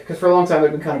because for a long time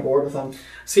I'd been kind of bored with them.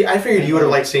 See, I figured you would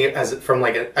have liked seeing it as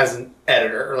an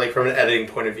editor or like from an editing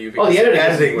point of view. Oh, the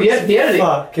editing was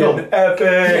fucking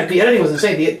epic. The editing was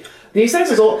insane. The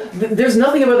aesthetics is all. There's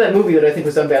nothing about that movie that I think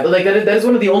was done bad. Like that is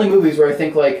one of the only movies where I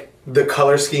think like the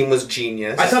color scheme was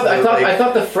genius. I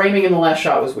thought the framing in the last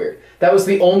shot was weird. That was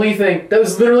the only thing. That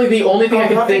was literally the only thing I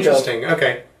could think of. Interesting.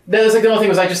 Okay. That was like the only thing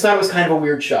was I just thought it was kind of a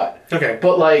weird shot. Okay.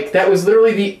 But like that was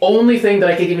literally the only thing that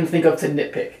I could even think of to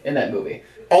nitpick in that movie.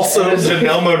 Also,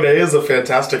 Janelle Monáe is a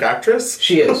fantastic actress.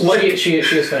 She is. Like, she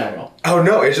is phenomenal. Oh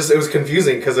no, it was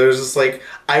confusing because it was just like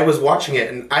I was watching it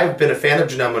and I've been a fan of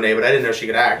Janelle Monáe, but I didn't know she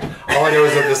could act. All I know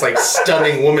is that this like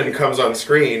stunning woman comes on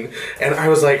screen, and I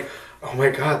was like, oh my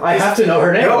god, I have to know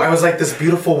her name. No, I was like, this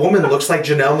beautiful woman looks like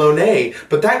Janelle Monáe,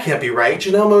 but that can't be right.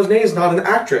 Janelle Monáe is not an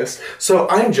actress, so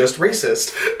I'm just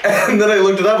racist. And then I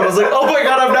looked it up and I was like, oh my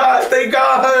god, I'm not. Thank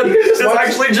God, it's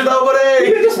actually Janelle Monáe.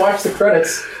 You can just watch the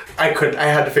credits. I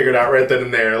had to figure it out right then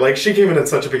and there. Like, she came in at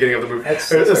such a beginning of the movie. It's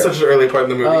such an early part in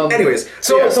the movie. Anyways.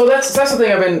 So that's the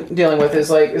thing I've been dealing with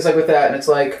is like with that, and it's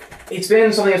like it's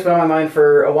been something that's been on my mind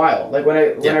for a while. Like when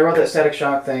I wrote that Static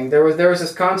Shock thing, there was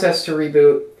this contest to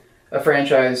reboot a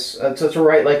franchise, to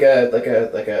write like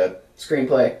a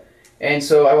screenplay, and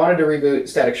so I wanted to reboot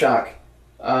Static Shock,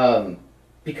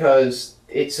 because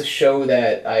it's a show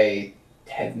that I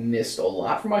have missed a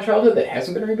lot from my childhood that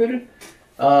hasn't been rebooted.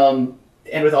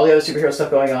 And with all the other superhero stuff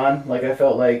going on, like I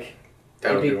felt like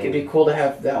it'd be cool to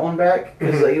have that one back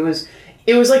because like,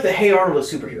 it was like the Hey Arnold of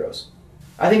superheroes.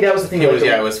 I think that was the thing.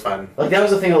 It was fun. Like that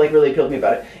was the thing that like really appealed to me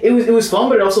about it. It was fun,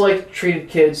 but it also like treated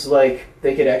kids like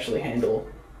they could actually handle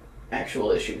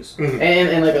actual issues,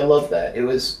 and like I loved that. It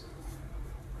was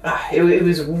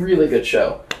a really good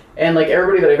show, and like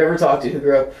everybody that I've ever talked to who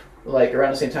grew up like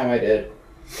around the same time I did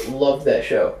loved that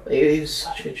show. It was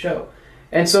such a good show,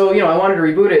 and so I wanted to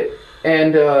reboot it.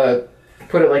 And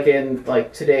put it like in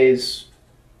like today's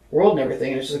world and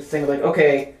everything, and it's just a thing of like,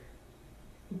 okay,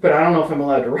 but I don't know if I'm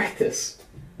allowed to write this.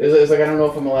 It's like I don't know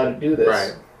if I'm allowed to do this.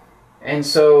 Right. And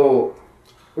so,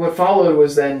 what followed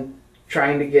was then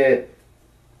trying to get.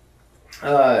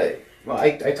 I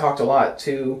talked a lot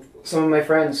to some of my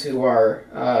friends who are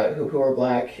who are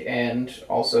black and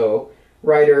also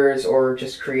writers or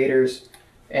just creators,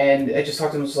 and I just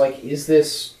talked to them. Was like, is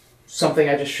this something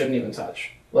I just shouldn't even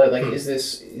touch? Like, is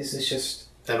this just...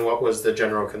 And what was the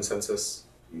general consensus?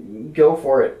 Go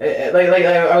for it.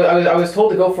 I was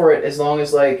told to go for it as long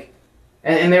as, like...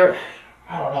 And they were...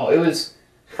 I don't know. It was...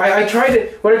 I tried to...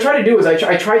 What I tried to do was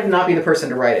I tried to not be the person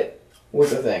to write it, was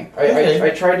the thing.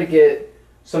 I tried to get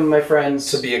some of my friends...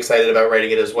 To be excited about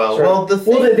writing it as well. Well,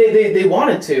 they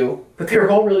wanted to, but they were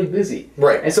all really busy.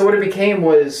 Right. And so what it became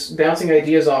was bouncing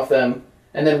ideas off them,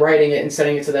 and then writing it and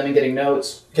sending it to them and getting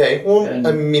notes. Okay, well, you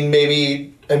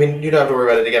don't have to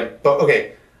worry about it again. But,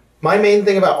 okay, my main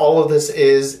thing about all of this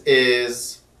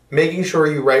is making sure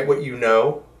you write what you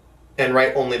know and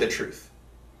write only the truth.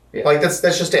 Yeah. Like, that's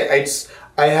just it.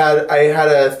 I had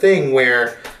a thing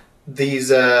where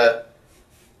these...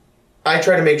 I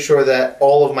try to make sure that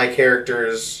all of my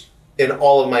characters in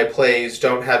all of my plays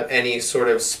don't have any sort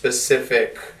of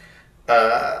specific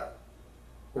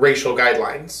racial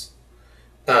guidelines.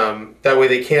 That way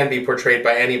they can be portrayed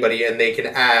by anybody and they can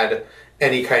add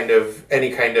any kind of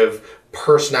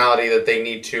personality that they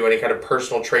need to, any kind of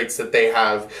personal traits that they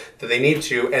have that they need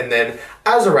to. And then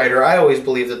as a writer, I always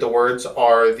believe that the words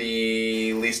are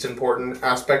the least important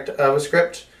aspect of a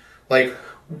script. Like,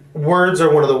 words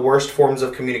are one of the worst forms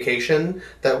of communication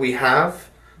that we have.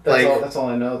 That's all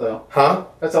I know, though. Huh?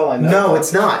 That's all I know. No,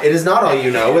 it's not. It is not all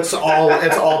you know. It's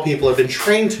all people have been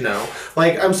trained to know.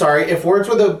 Like, I'm sorry, if words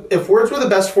were the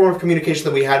best form of communication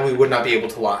that we had, we would not be able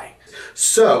to lie.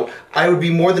 So I would be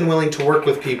more than willing to work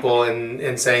with people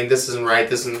and saying this isn't right,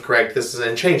 this isn't correct,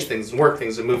 and change things and work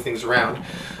things and move things around,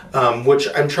 which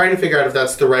I'm trying to figure out if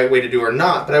that's the right way to do or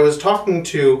not. But I was talking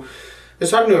to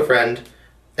a friend,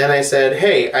 and I said,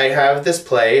 hey, I have this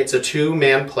play. It's a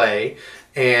 2-man play,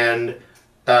 and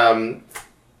I've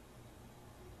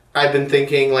been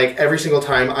thinking, like, every single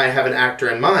time I have an actor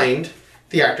in mind,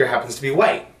 the actor happens to be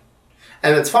white.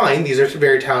 And that's fine. These are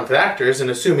very talented actors, and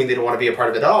assuming they don't want to be a part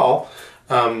of it at all,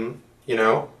 You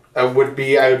know, I would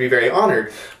be very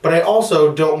honored. But I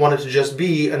also don't want it to just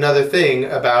be another thing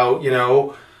about, you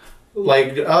know,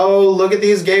 like, oh, look at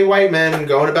these gay white men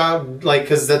going about, like,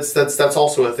 because that's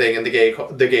also a thing in the gay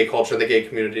culture, the gay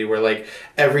community, where like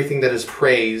everything that is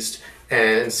praised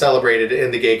and celebrated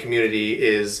in the gay community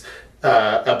is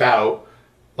about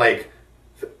like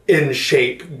in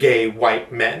shape gay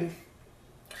white men.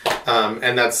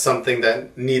 And that's something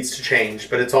that needs to change,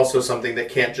 but it's also something that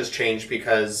can't just change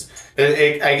because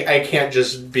I can't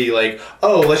just be like,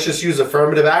 oh, let's just use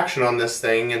affirmative action on this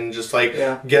thing and just like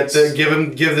give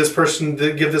this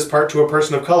part to a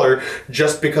person of color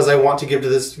just because I want to give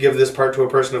this part to a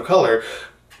person of color.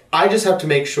 I just have to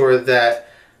make sure that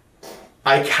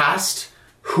I cast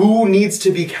who needs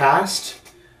to be cast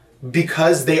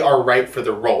because they are right for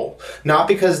the role. Not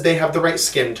because they have the right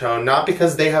skin tone, not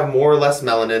because they have more or less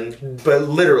melanin, but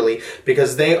literally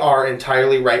because they are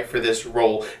entirely right for this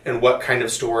role and what kind of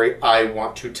story I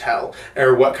want to tell,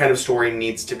 or what kind of story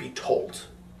needs to be told.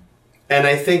 And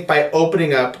I think by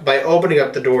opening up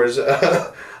the doors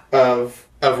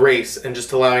of race and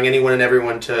just allowing anyone and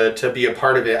everyone to be a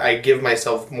part of it, I give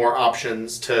myself more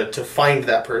options to find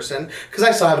that person, because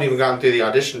I still haven't even gone through the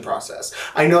audition process.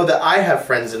 I know that I have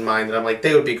friends in mind that I'm like,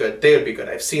 they would be good.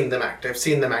 I've seen them act.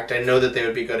 I know that they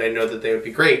would be good. I know that they would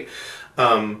be great.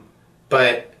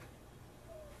 But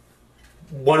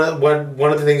one of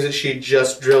the things that she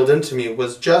just drilled into me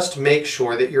was just make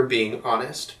sure that you're being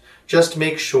honest. Just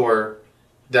make sure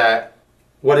that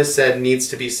what is said needs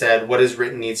to be said, what is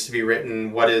written needs to be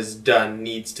written, what is done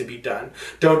needs to be done.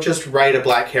 Don't just write a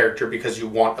black character because you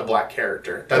want a black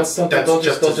character. They'll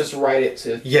just write it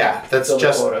to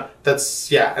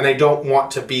and I don't want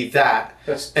to be that.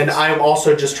 And I'm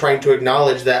also just trying to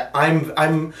acknowledge that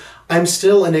I'm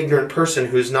still an ignorant person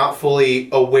who's not fully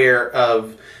aware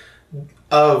of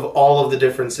all of the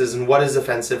differences and what is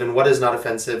offensive and what is not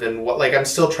offensive and what, like, I'm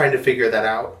still trying to figure that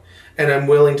out. And I'm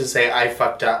willing to say I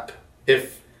fucked up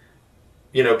if,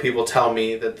 you know, people tell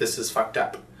me that this is fucked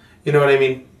up. You know what I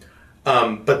mean?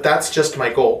 But that's just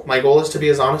my goal. My goal is to be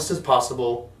as honest as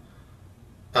possible,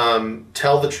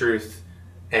 tell the truth,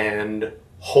 and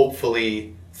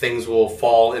hopefully things will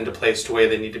fall into place the way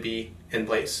they need to be in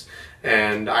place.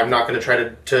 And I'm not going to try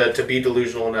to be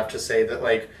delusional enough to say that,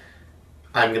 like,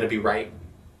 I'm going to be right,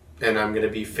 and I'm going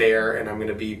to be fair, and I'm going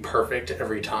to be perfect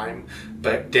every time.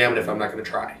 But damn it if I'm not going to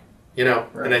try. You know,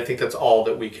 right. And I think that's all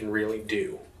that we can really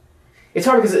do. It's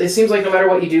hard because it seems like no matter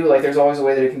what you do, like, there's always a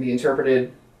way that it can be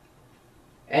interpreted,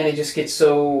 and it just gets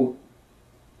so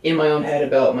in my own head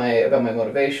about my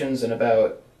motivations and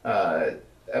about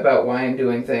why I'm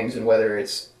doing things, and whether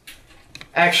it's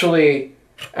actually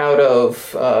out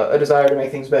of a desire to make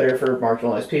things better for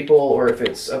marginalized people, or if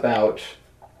it's about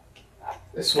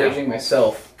assuaging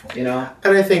myself. You know,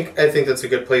 and I think that's a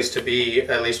good place to be,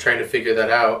 at least trying to figure that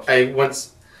out.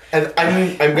 And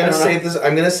I'm gonna say this.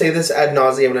 I'm gonna say this ad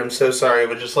nauseum, and I'm so sorry,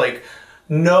 but just like,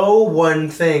 no one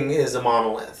thing is a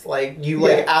monolith. Like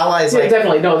like allies. Yeah, like,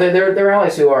 definitely. No, they're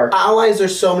allies who are allies. Are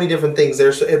so many different things.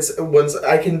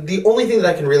 The only thing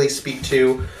that I can really speak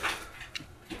to,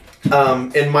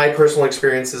 in my personal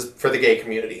experiences for the gay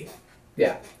community.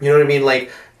 Yeah. You know what I mean?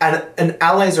 Like, and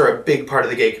allies are a big part of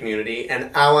the gay community,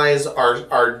 and allies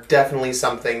are definitely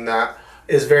something that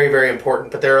is very, very important,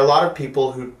 but there are a lot of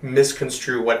people who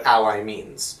misconstrue what ally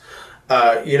means.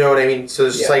 You know what I mean? So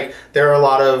it's just like, there are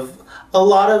a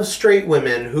lot of straight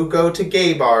women who go to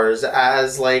gay bars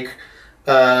as like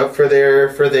for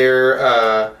their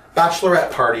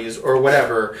bachelorette parties or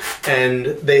whatever, and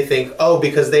they think, oh,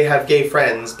 because they have gay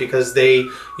friends, because they,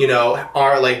 you know,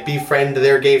 are like befriend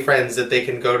their gay friends, that they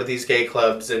can go to these gay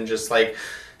clubs and just like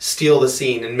steal the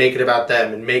scene and make it about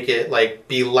them and make it like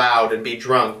be loud and be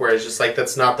drunk, whereas just like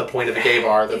that's not the point of a gay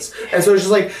bar. And so it's just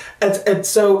like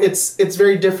it's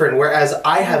very different. Whereas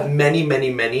I have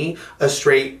many a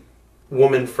straight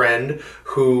woman friend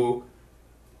who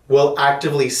will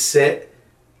actively sit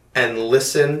and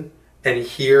listen and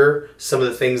hear some of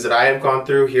the things that I have gone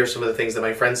through, hear some of the things that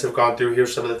my friends have gone through, hear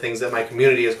some of the things that my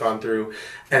community has gone through,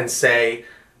 and say,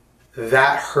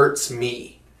 that hurts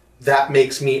me. That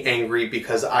makes me angry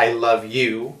because I love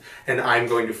you and I'm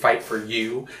going to fight for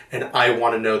you and I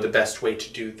want to know the best way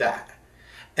to do that.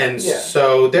 And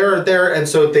so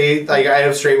they like, I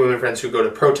have straight women friends who go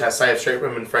to protests. I have straight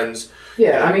women friends.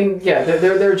 Yeah, I mean, yeah,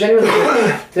 they're genuinely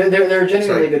good. They're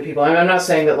genuinely good people. I'm not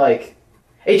saying that, like,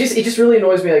 it just really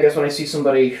annoys me, I guess, when I see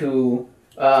somebody who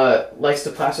likes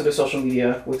to plaster their social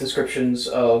media with descriptions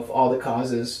of all the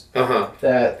causes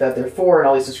that they're for, and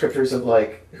all these descriptors of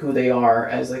like who they are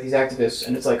as like these activists,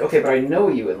 and it's like, okay, but I know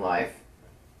you in life,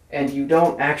 and you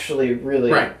don't actually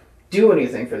really do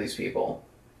anything for these people.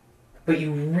 but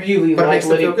you really But it like makes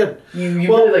them feel letting good. you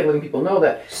Well, really like letting people know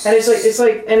that. And it's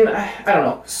like, and I don't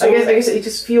know. So- I guess it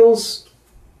just feels.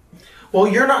 Well,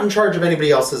 you're not in charge of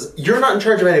anybody else's. You're not in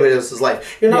charge of anybody else's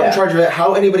life. You're not in Yeah. charge of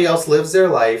how anybody else lives their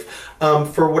life.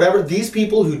 For whatever these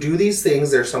people who do these things,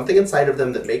 there's something inside of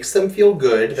them that makes them feel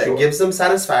good, that Sure. gives them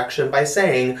satisfaction by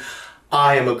saying,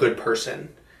 "I am a good person."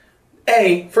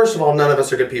 First of all, none of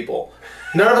us are good people.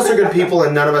 None of us are good people,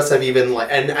 and none of us have even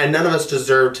and none of us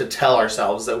deserve to tell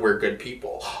ourselves that we're good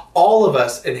people. All of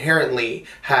us inherently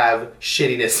have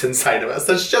shittiness inside of us.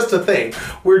 That's just a thing.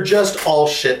 We're just all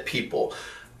shit people.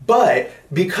 But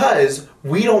because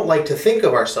we don't like to think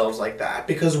of ourselves like that,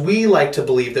 because we like to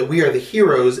believe that we are the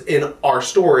heroes in our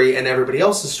story and everybody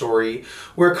else's story,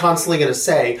 we're constantly going to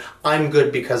say, I'm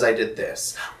good because I did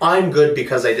this. I'm good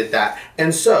because I did that.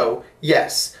 And so,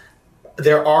 yes,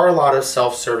 there are a lot of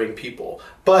self-serving people.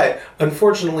 But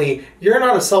unfortunately, you're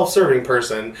not a self-serving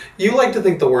person. You like to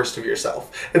think the worst of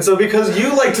yourself. And so because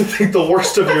you like to think the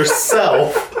worst of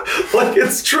yourself, like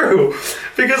it's true,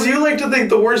 because you like to think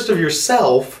the worst of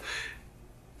yourself,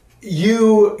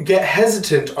 you get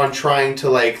hesitant on trying to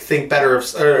like think better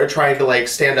of, or trying to like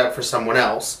stand up for someone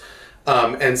else,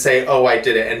 and say, oh, I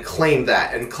did it, and claim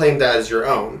that as your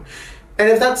own. And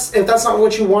if that's not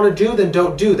what you want to do, then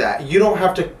don't do that. You don't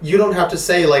have to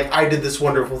say like, I did this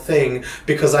wonderful thing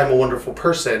because I'm a wonderful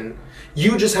person.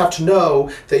 You just have to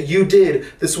know that you did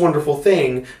this wonderful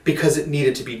thing because it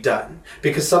needed to be done.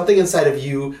 Because something inside of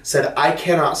you said, I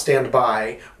cannot stand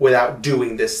by without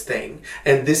doing this thing.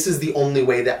 And this is the only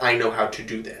way that I know how to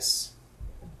do this.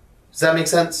 Does that make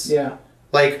sense? Yeah.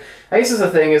 Like, I guess the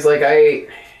thing is like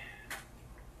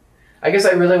I guess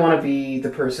I really want to be the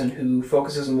person who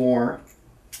focuses more.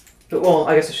 Well,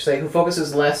 I guess I should say who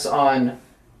focuses less on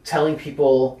telling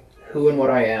people who and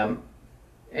what I am,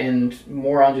 and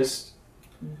more on just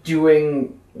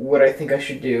doing what I think I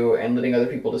should do and letting other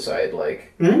people decide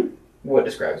like what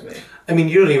describes me. I mean,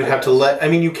 you don't even have to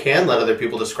you can let other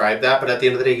people describe that, but at the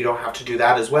end of the day, you don't have to do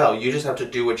that as well. You just have to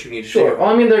do what you need to do. Sure. Well,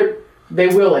 I mean, they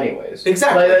will anyways.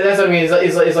 Exactly. Like, that's what I mean.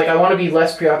 Is like I want to be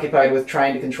less preoccupied with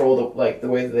trying to control the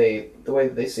way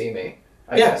that they see me.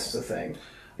 I guess is the thing,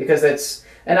 because that's,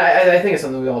 and I think it's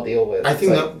something we all deal with. I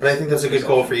think that's a good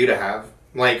goal for you to have.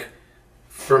 Like,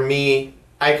 for me,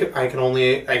 I can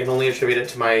only attribute it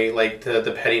to my like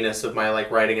the pettiness of my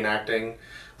like writing and acting.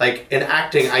 Like in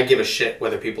acting, I give a shit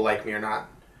whether people like me or not.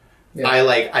 Yeah.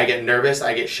 I get nervous,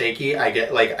 I get shaky,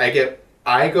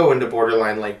 I go into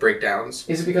borderline like breakdowns.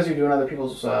 Is it because you're doing other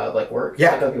people's like work?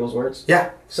 Yeah. Like other people's words? Yeah.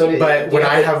 But when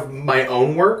I have my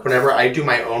own work, whenever I do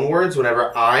my own words,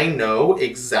 whenever I know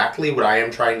exactly what I am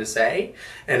trying to say,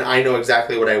 and I know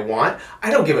exactly what I want,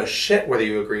 I don't give a shit whether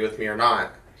you agree with me or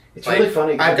not. It's like, really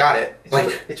funny. I've got it.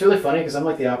 It's really funny because I'm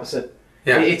like the opposite.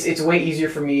 Yeah. It's way easier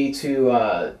for me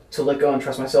to let go and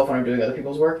trust myself when I'm doing other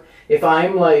people's work. If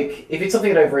it's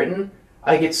something that I've written,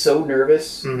 I get so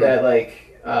nervous that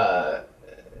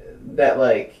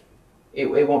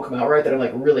it won't come out right, that I'm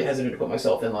like really hesitant to put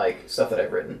myself in like stuff that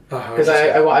I've written, because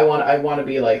I want to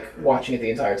be like watching it the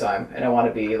entire time, and I want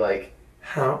to be like,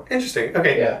 how interesting.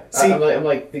 Okay. Yeah. See, I'm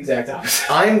like the exact opposite.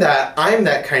 I'm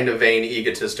that kind of vain,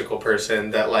 egotistical person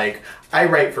that like I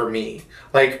write for me.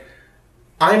 Like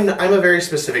I'm a very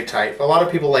specific type. A lot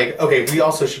of people like, okay, we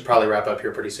also should probably wrap up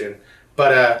here pretty soon.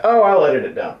 But I'll edit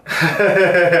it down.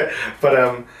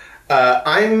 But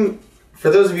I'm,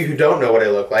 for those of you who don't know what I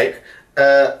look like,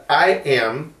 I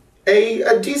am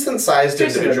a decent sized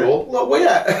individual. Well,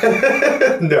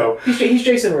 yeah. No. He's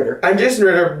Jason Ritter. I'm Jason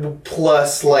Ritter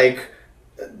plus like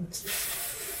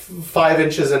 5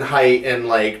 inches in height and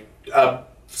like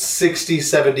 60,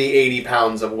 70, 80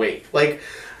 pounds of weight. Like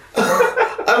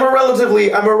I'm a relatively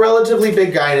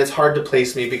big guy, and it's hard to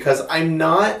place me because I'm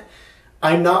not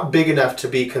big enough to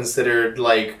be considered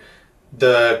like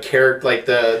the character, like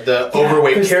the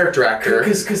overweight character actor.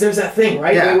 Because there's that thing,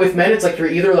 right? Yeah. With men, it's like you're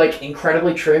either like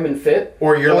incredibly trim and fit,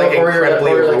 or you're like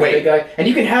incredibly overweight. Like a big guy. And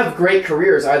you can have great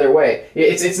careers either way.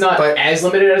 It's not as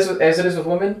limited as it is with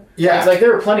women. Yeah. It's like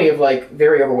there are plenty of like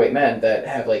very overweight men that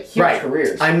have like huge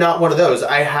careers. I'm not one of those.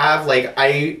 I have like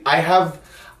I have.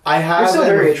 You're still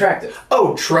very attractive.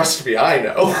 Oh, trust me, I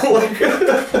know. Like,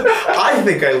 I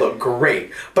think I look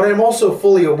great, but I'm also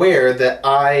fully aware that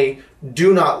I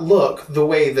do not look the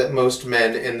way that most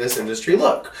men in this industry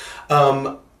look.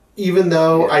 Even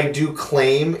though I do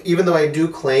claim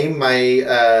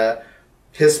my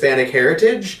Hispanic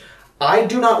heritage, I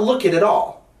do not look it at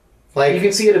all. Like, you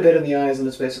can see it a bit in the eyes, and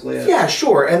it's basically it. yeah,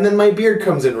 sure. And then my beard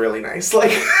comes in really nice.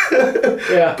 Like,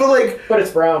 yeah. But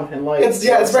it's brown and light.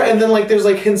 it's brown. And then like there's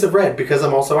like hints of red because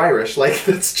I'm also Irish. Like,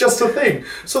 that's just a thing.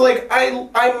 So like I'm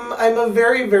a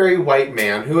very, very white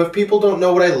man who, if people don't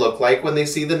know what I look like when they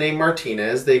see the name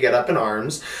Martinez, they get up in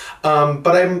arms.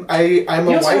 But I'm a also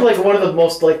white. Have, like, one of the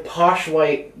most like posh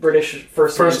white British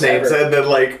first names ever. And then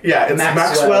like it's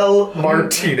Maxwell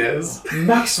Martinez.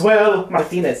 Maxwell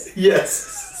Martinez.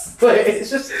 Yes. But it's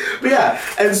just... But yeah,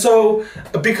 and so,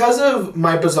 because of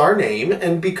my bizarre name,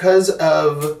 and because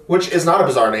of... Which is not a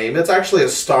bizarre name, it's actually a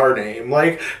star name.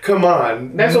 Like, come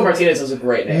on. Maxwell Martinez is a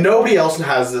great name. Nobody else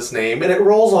has this name, and it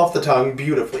rolls off the tongue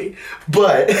beautifully.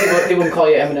 But... People call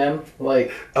you Eminem,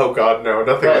 like... Oh god, no,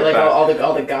 nothing like that.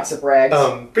 All the gossip rags.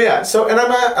 But yeah, so, and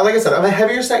like I said, I'm a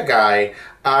heavier set guy.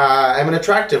 I'm an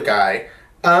attractive guy.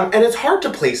 And it's hard to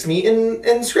place me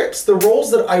in scripts. The roles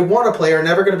that I want to play are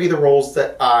never going to be the roles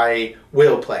that I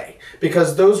will play.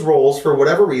 Because those roles, for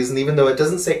whatever reason, even though it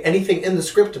doesn't say anything in the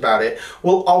script about it,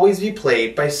 will always be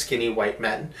played by skinny white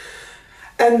men.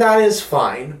 And that is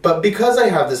fine. But because I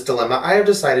have this dilemma, I have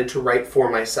decided to write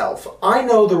for myself. I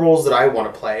know the roles that I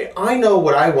want to play. I know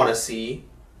what I want to see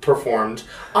performed.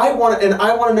 I want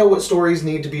to know what stories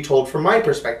need to be told from my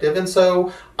perspective, and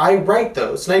so I write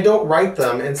those. And I don't write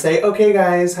them and say, okay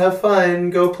guys, have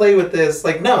fun, go play with this.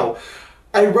 Like, no.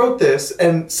 I wrote this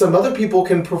and some other people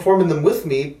can perform in them with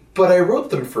me, but I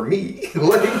wrote them for me.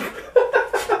 Like,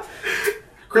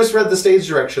 Chris read the stage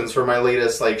directions for my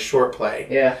latest like short play.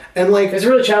 Yeah. And like, it's a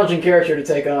really challenging character to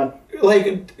take on.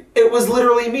 Like, it was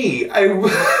literally me. I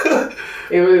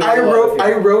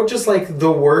wrote just like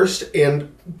the worst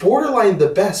and borderline the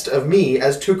best of me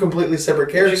as two completely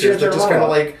separate characters that just kind of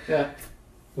like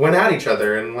went at each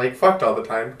other and like fucked all the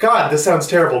time. God, this sounds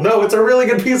terrible. No, it's a really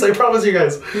good piece, I promise you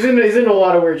guys. He's into a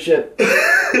lot of weird shit.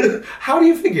 How do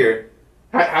you figure?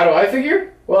 How do I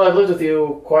figure? Well, I've lived with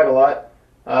you quite a lot.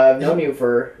 I've known you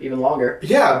for even longer.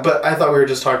 Yeah, but I thought we were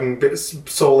just talking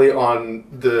solely on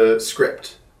the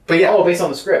script. But yeah. Oh, based on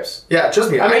the scripts. Yeah,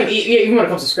 trust me. I mean, even when it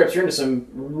comes to scripts, you're into some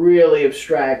really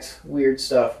abstract, weird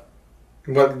stuff.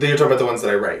 What, you're talking about the ones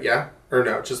that I write, yeah? Or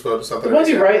no, just something. The ones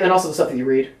you write, and then also the stuff that you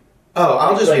read. Oh,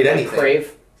 I'll just read anything.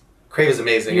 Crave. Crave is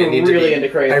amazing. You're really into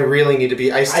Crave. I really need to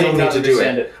be. I still need to do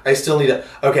it. I still need to.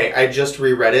 Okay, I just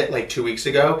reread it like 2 weeks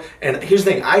ago, and here's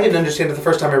the thing: I didn't understand it the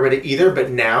first time I read it either, but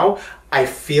now I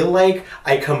feel like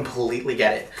I completely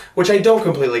get it. Which I don't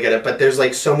completely get it, but there's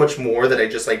like so much more that I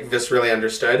just like viscerally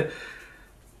understood.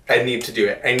 I need to do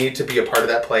it. I need to be a part of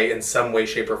that play in some way,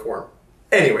 shape, or form.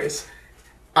 Anyways,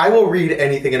 I will read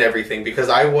anything and everything because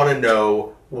I want to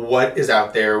know what is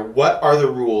out there, what are the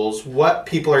rules, what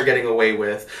people are getting away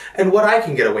with, and what I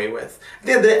can get away with.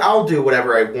 I'll do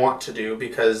whatever I want to do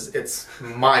because it's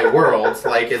my world.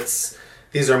 Like,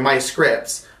 these are my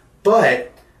scripts.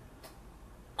 But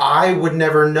I would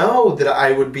never know that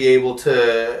I would be able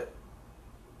to...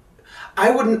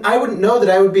 I wouldn't know that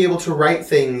I would be able to write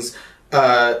things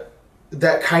that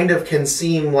kind of can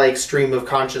seem like stream of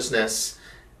consciousness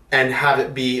and have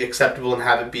it be acceptable and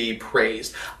have it be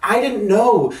praised. I didn't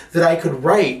know that I could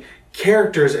write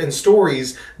characters and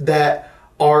stories that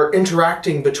are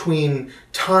interacting between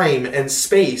time and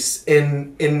space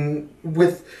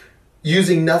with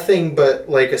using nothing but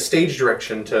like a stage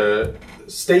direction to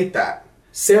state that.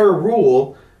 Sarah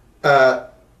Ruhl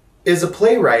is a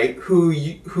playwright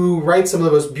who writes some of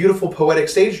the most beautiful poetic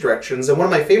stage directions, and one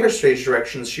of my favorite stage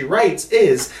directions she writes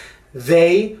is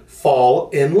 "They fall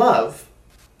in love."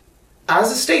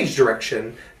 As a stage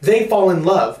direction, they fall in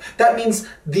love. That means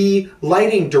the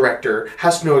lighting director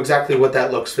has to know exactly what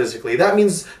that looks physically. That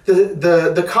means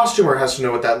the costumer has to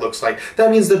know what that looks like. That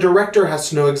means the director has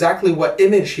to know exactly what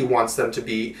image he wants them to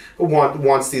be,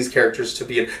 wants these characters to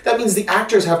be in. That means the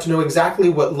actors have to know exactly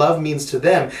what love means to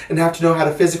them and have to know how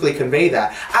to physically convey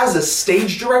that. As a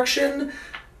stage direction,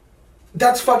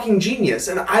 that's fucking genius.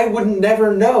 And I would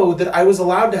never know that I was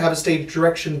allowed to have a stage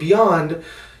direction beyond...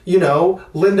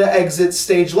 Linda exits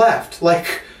stage left.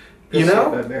 Like,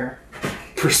 Pursued by bear.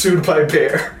 Pursued by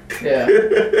bear. Yeah.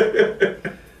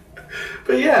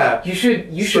 But yeah. You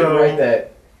should write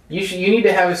that. You need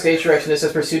to have a stage direction that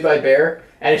says Pursued by Bear,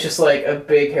 and it's just like a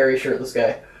big, hairy, shirtless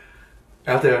guy.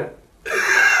 I'll do it.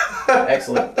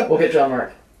 Excellent. We'll get John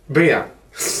Mark. But yeah.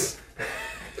 Is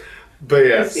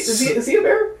he a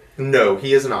bear? No,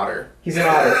 he is an otter. He's an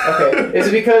otter. Okay. Is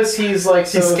it because he's like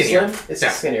so skinnier. Slim?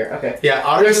 It's skinnier. Okay. Yeah,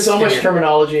 otters. There's so much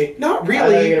terminology. Not really. I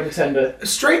know you're gonna pretend to.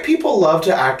 Straight people love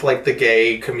to act like the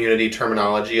gay community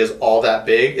terminology is all that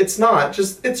big. It's not.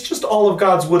 It's just all of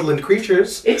God's woodland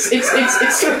creatures. It's just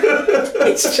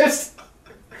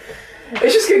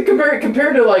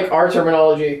compared to like our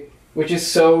terminology. which is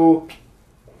so.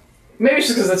 Maybe it's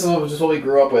just because that's just what we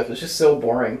grew up with. It's just so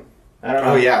boring. I don't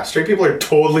know. Oh yeah, straight people are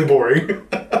totally boring.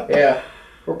 Yeah,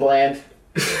 we're bland.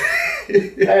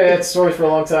 I've had stories for a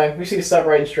long time. We just need to stop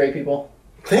writing straight people.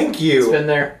 Thank you. It's been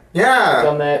there. Yeah.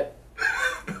 Done that.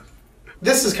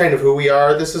 This is kind of who we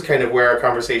are. This is kind of where our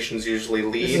conversations usually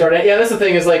lead. Yeah, that's the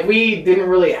thing is like we didn't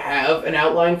really have an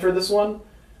outline for this one.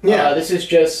 Yeah. This is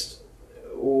just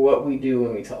what we do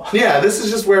when we talk. Yeah, this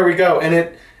is just where we go, and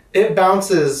it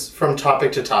bounces from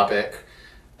topic to topic,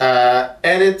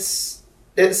 and it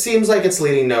seems like it's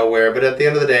leading nowhere. But at the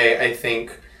end of the day, I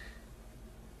think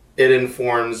it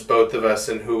informs both of us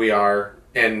and who we are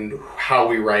and how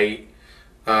we write.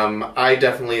 I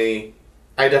definitely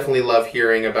love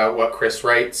hearing about what Chris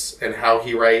writes and how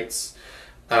he writes,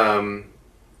 and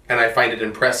I find it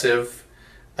impressive,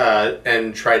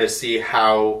 and try to see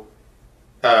how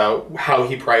he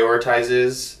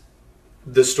prioritizes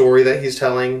the story that he's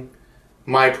telling.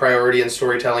 My priority in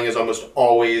storytelling is almost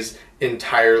always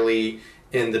entirely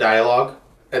in the dialogue.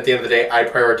 At the end of the day, I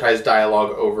prioritize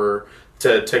dialogue over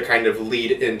to kind of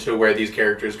lead into where these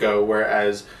characters go,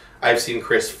 whereas I've seen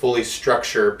Chris fully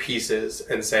structure pieces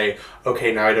and say,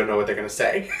 okay, now I don't know what they're going to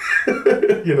say.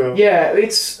 You know? Yeah,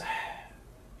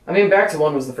 I mean, Back to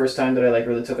One was the first time that I like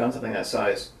really took on something that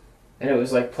size. And it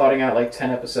was like plotting out like 10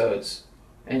 episodes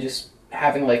and just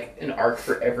having like an arc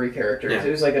for every character. Yeah. It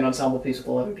was like an ensemble piece with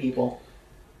 11 people.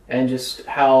 And just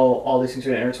how all these things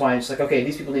are intertwined. It's like, okay,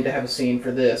 these people need to have a scene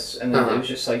for this. And then it was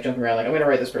just like jumping around like, I'm going to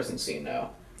write this person's scene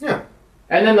now. Yeah.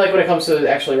 And then like when it comes to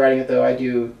actually writing it though, I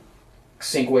do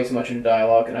sink way too much into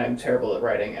dialogue and I'm terrible at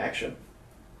writing action.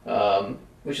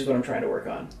 Which is what I'm trying to work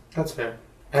on. That's fair.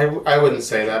 I wouldn't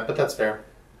say that, but that's fair.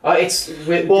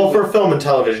 For film and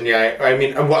television, yeah. I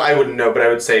mean, well, I wouldn't know, but I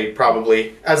would say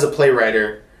probably as a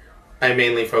playwriter, I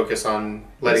mainly focus on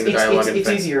letting the dialogue. It's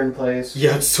easier in plays.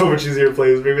 Yeah, it's so much easier in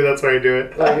plays. Maybe that's why I do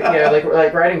it.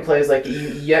 like writing plays, like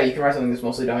you can write something that's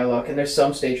mostly dialogue, and there's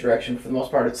some stage direction. But for the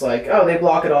most part, it's like, oh, they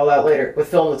block it all out later. With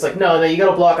film, it's like, no, you got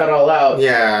to block it all out.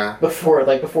 Yeah. Before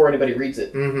anybody reads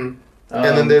it. Mm-hmm.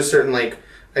 And then there's certain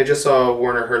I just saw a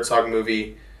Werner Herzog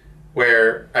movie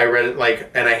where I read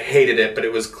it and I hated it, but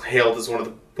it was hailed as one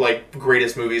of the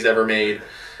greatest movies ever made.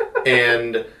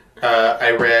 And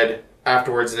I read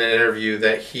afterwards in an interview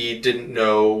that he didn't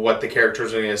know what the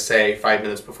characters were going to say 5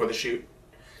 minutes before the shoot,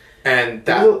 and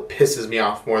that pisses me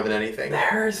off more than anything.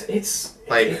 It's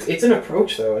an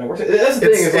approach though, and it works. That's the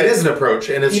thing. It is an approach,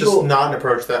 and it's just not an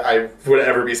approach that I would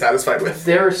ever be satisfied with.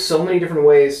 There are so many different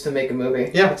ways to make a movie.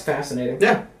 Yeah, it's fascinating.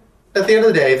 Yeah. At the end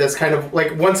of the day, that's kind of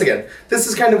once again, this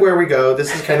is kind of where we go.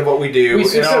 This is kind of what we do. We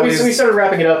started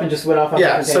wrapping it up and just went off on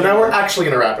yeah. So now we're actually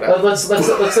going to wrap it up. Let's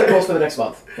set goals for the next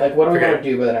month. What do we want to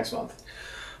do by the next month?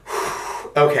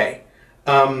 Okay.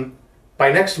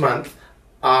 By next month,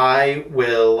 I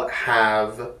will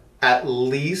have at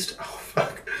least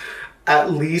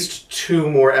 2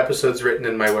 more episodes written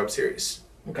in my web series.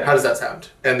 Okay. How does that sound?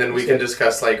 And then we can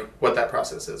discuss what that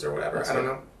process is or whatever. I don't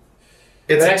know.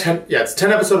 It's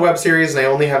 10 episode web series, and I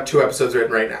only have 2 episodes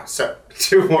written right now. So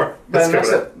 2 more. By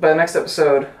the next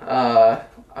episode,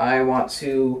 I want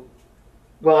to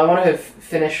have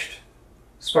finished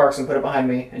Sparks and put it behind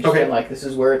me, and just been this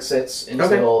is where it sits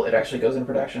until it actually goes into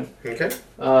production. Okay.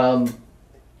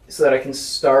 So that I can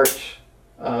start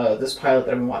this pilot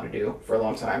that I've been wanting to do for a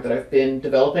long time, that I've been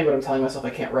developing, but I'm telling myself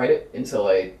I can't write it until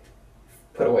I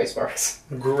put away Sparks.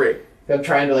 Great. I'm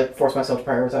trying to force myself to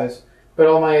prioritize. But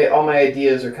all my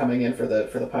ideas are coming in for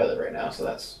the pilot right now, so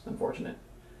that's unfortunate.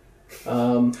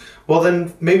 Well,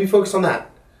 then maybe focus on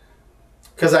that.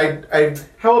 Because I...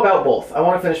 How about both? I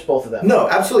want to finish both of them. No,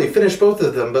 absolutely. Finish both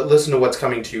of them, but listen to what's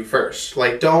coming to you first.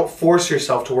 Don't force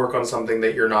yourself to work on something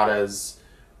that you're not as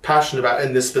passionate about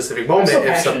in this specific moment. I'm so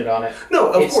passionate on it. No,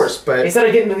 of course, but... Instead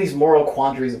I get into these moral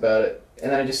quandaries about it,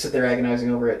 and then I just sit there agonizing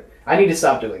over it. I need to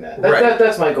stop doing that.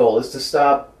 That's my goal, is to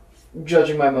stop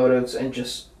judging my motives and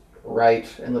just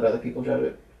write and let other people judge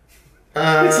it.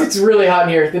 It's really hot in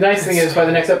here. The nice thing is, by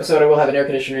the next episode, I will have an air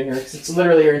conditioner in here, because it's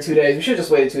literally here in 2 days. We should have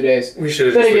just waited 2 days. We should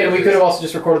have. Then again, we could have also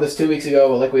just recorded this 2 weeks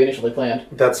ago, like we initially planned.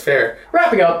 That's fair.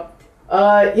 Wrapping up.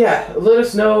 Let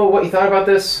us know what you thought about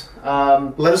this.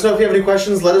 Let us know if you have any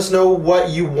questions. Let us know what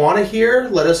you want to hear.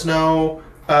 Let us know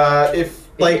if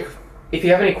you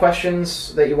have any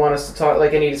questions that you want us to talk,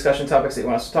 any discussion topics that you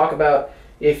want us to talk about.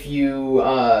 If you,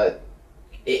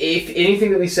 if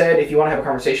anything that we said, if you want to have a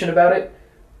conversation about it,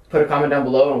 put a comment down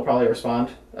below and we'll probably respond.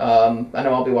 I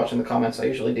know I'll be watching the comments. I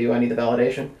usually do. I need the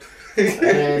validation.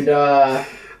 And I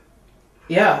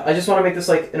just want to make this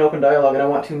an open dialogue, and I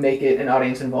want to make it an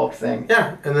audience-involved thing.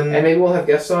 Yeah, and maybe we'll have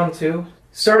guests on too.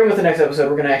 starting with the next episode,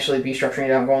 we're going to actually be structuring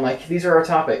it out and going like, these are our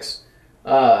topics,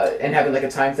 and having like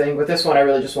a time thing. With this one, I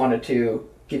really just wanted to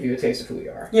give you a taste of who we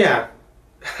are. Yeah.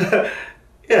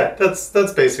 Yeah,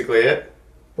 that's basically it.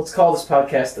 Let's call this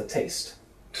podcast The Taste.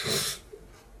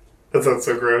 That sounds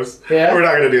so gross. Yeah? We're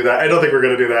not going to do that. I don't think we're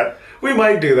going to do that. We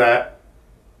might do that.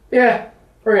 Yeah,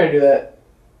 we're going to do that.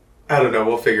 I don't know.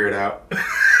 We'll figure it out.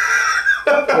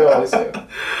 We always do.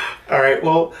 All right.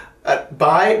 Well,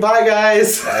 bye. Bye,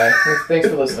 guys. Bye. Thanks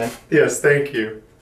for listening. Yes, thank you.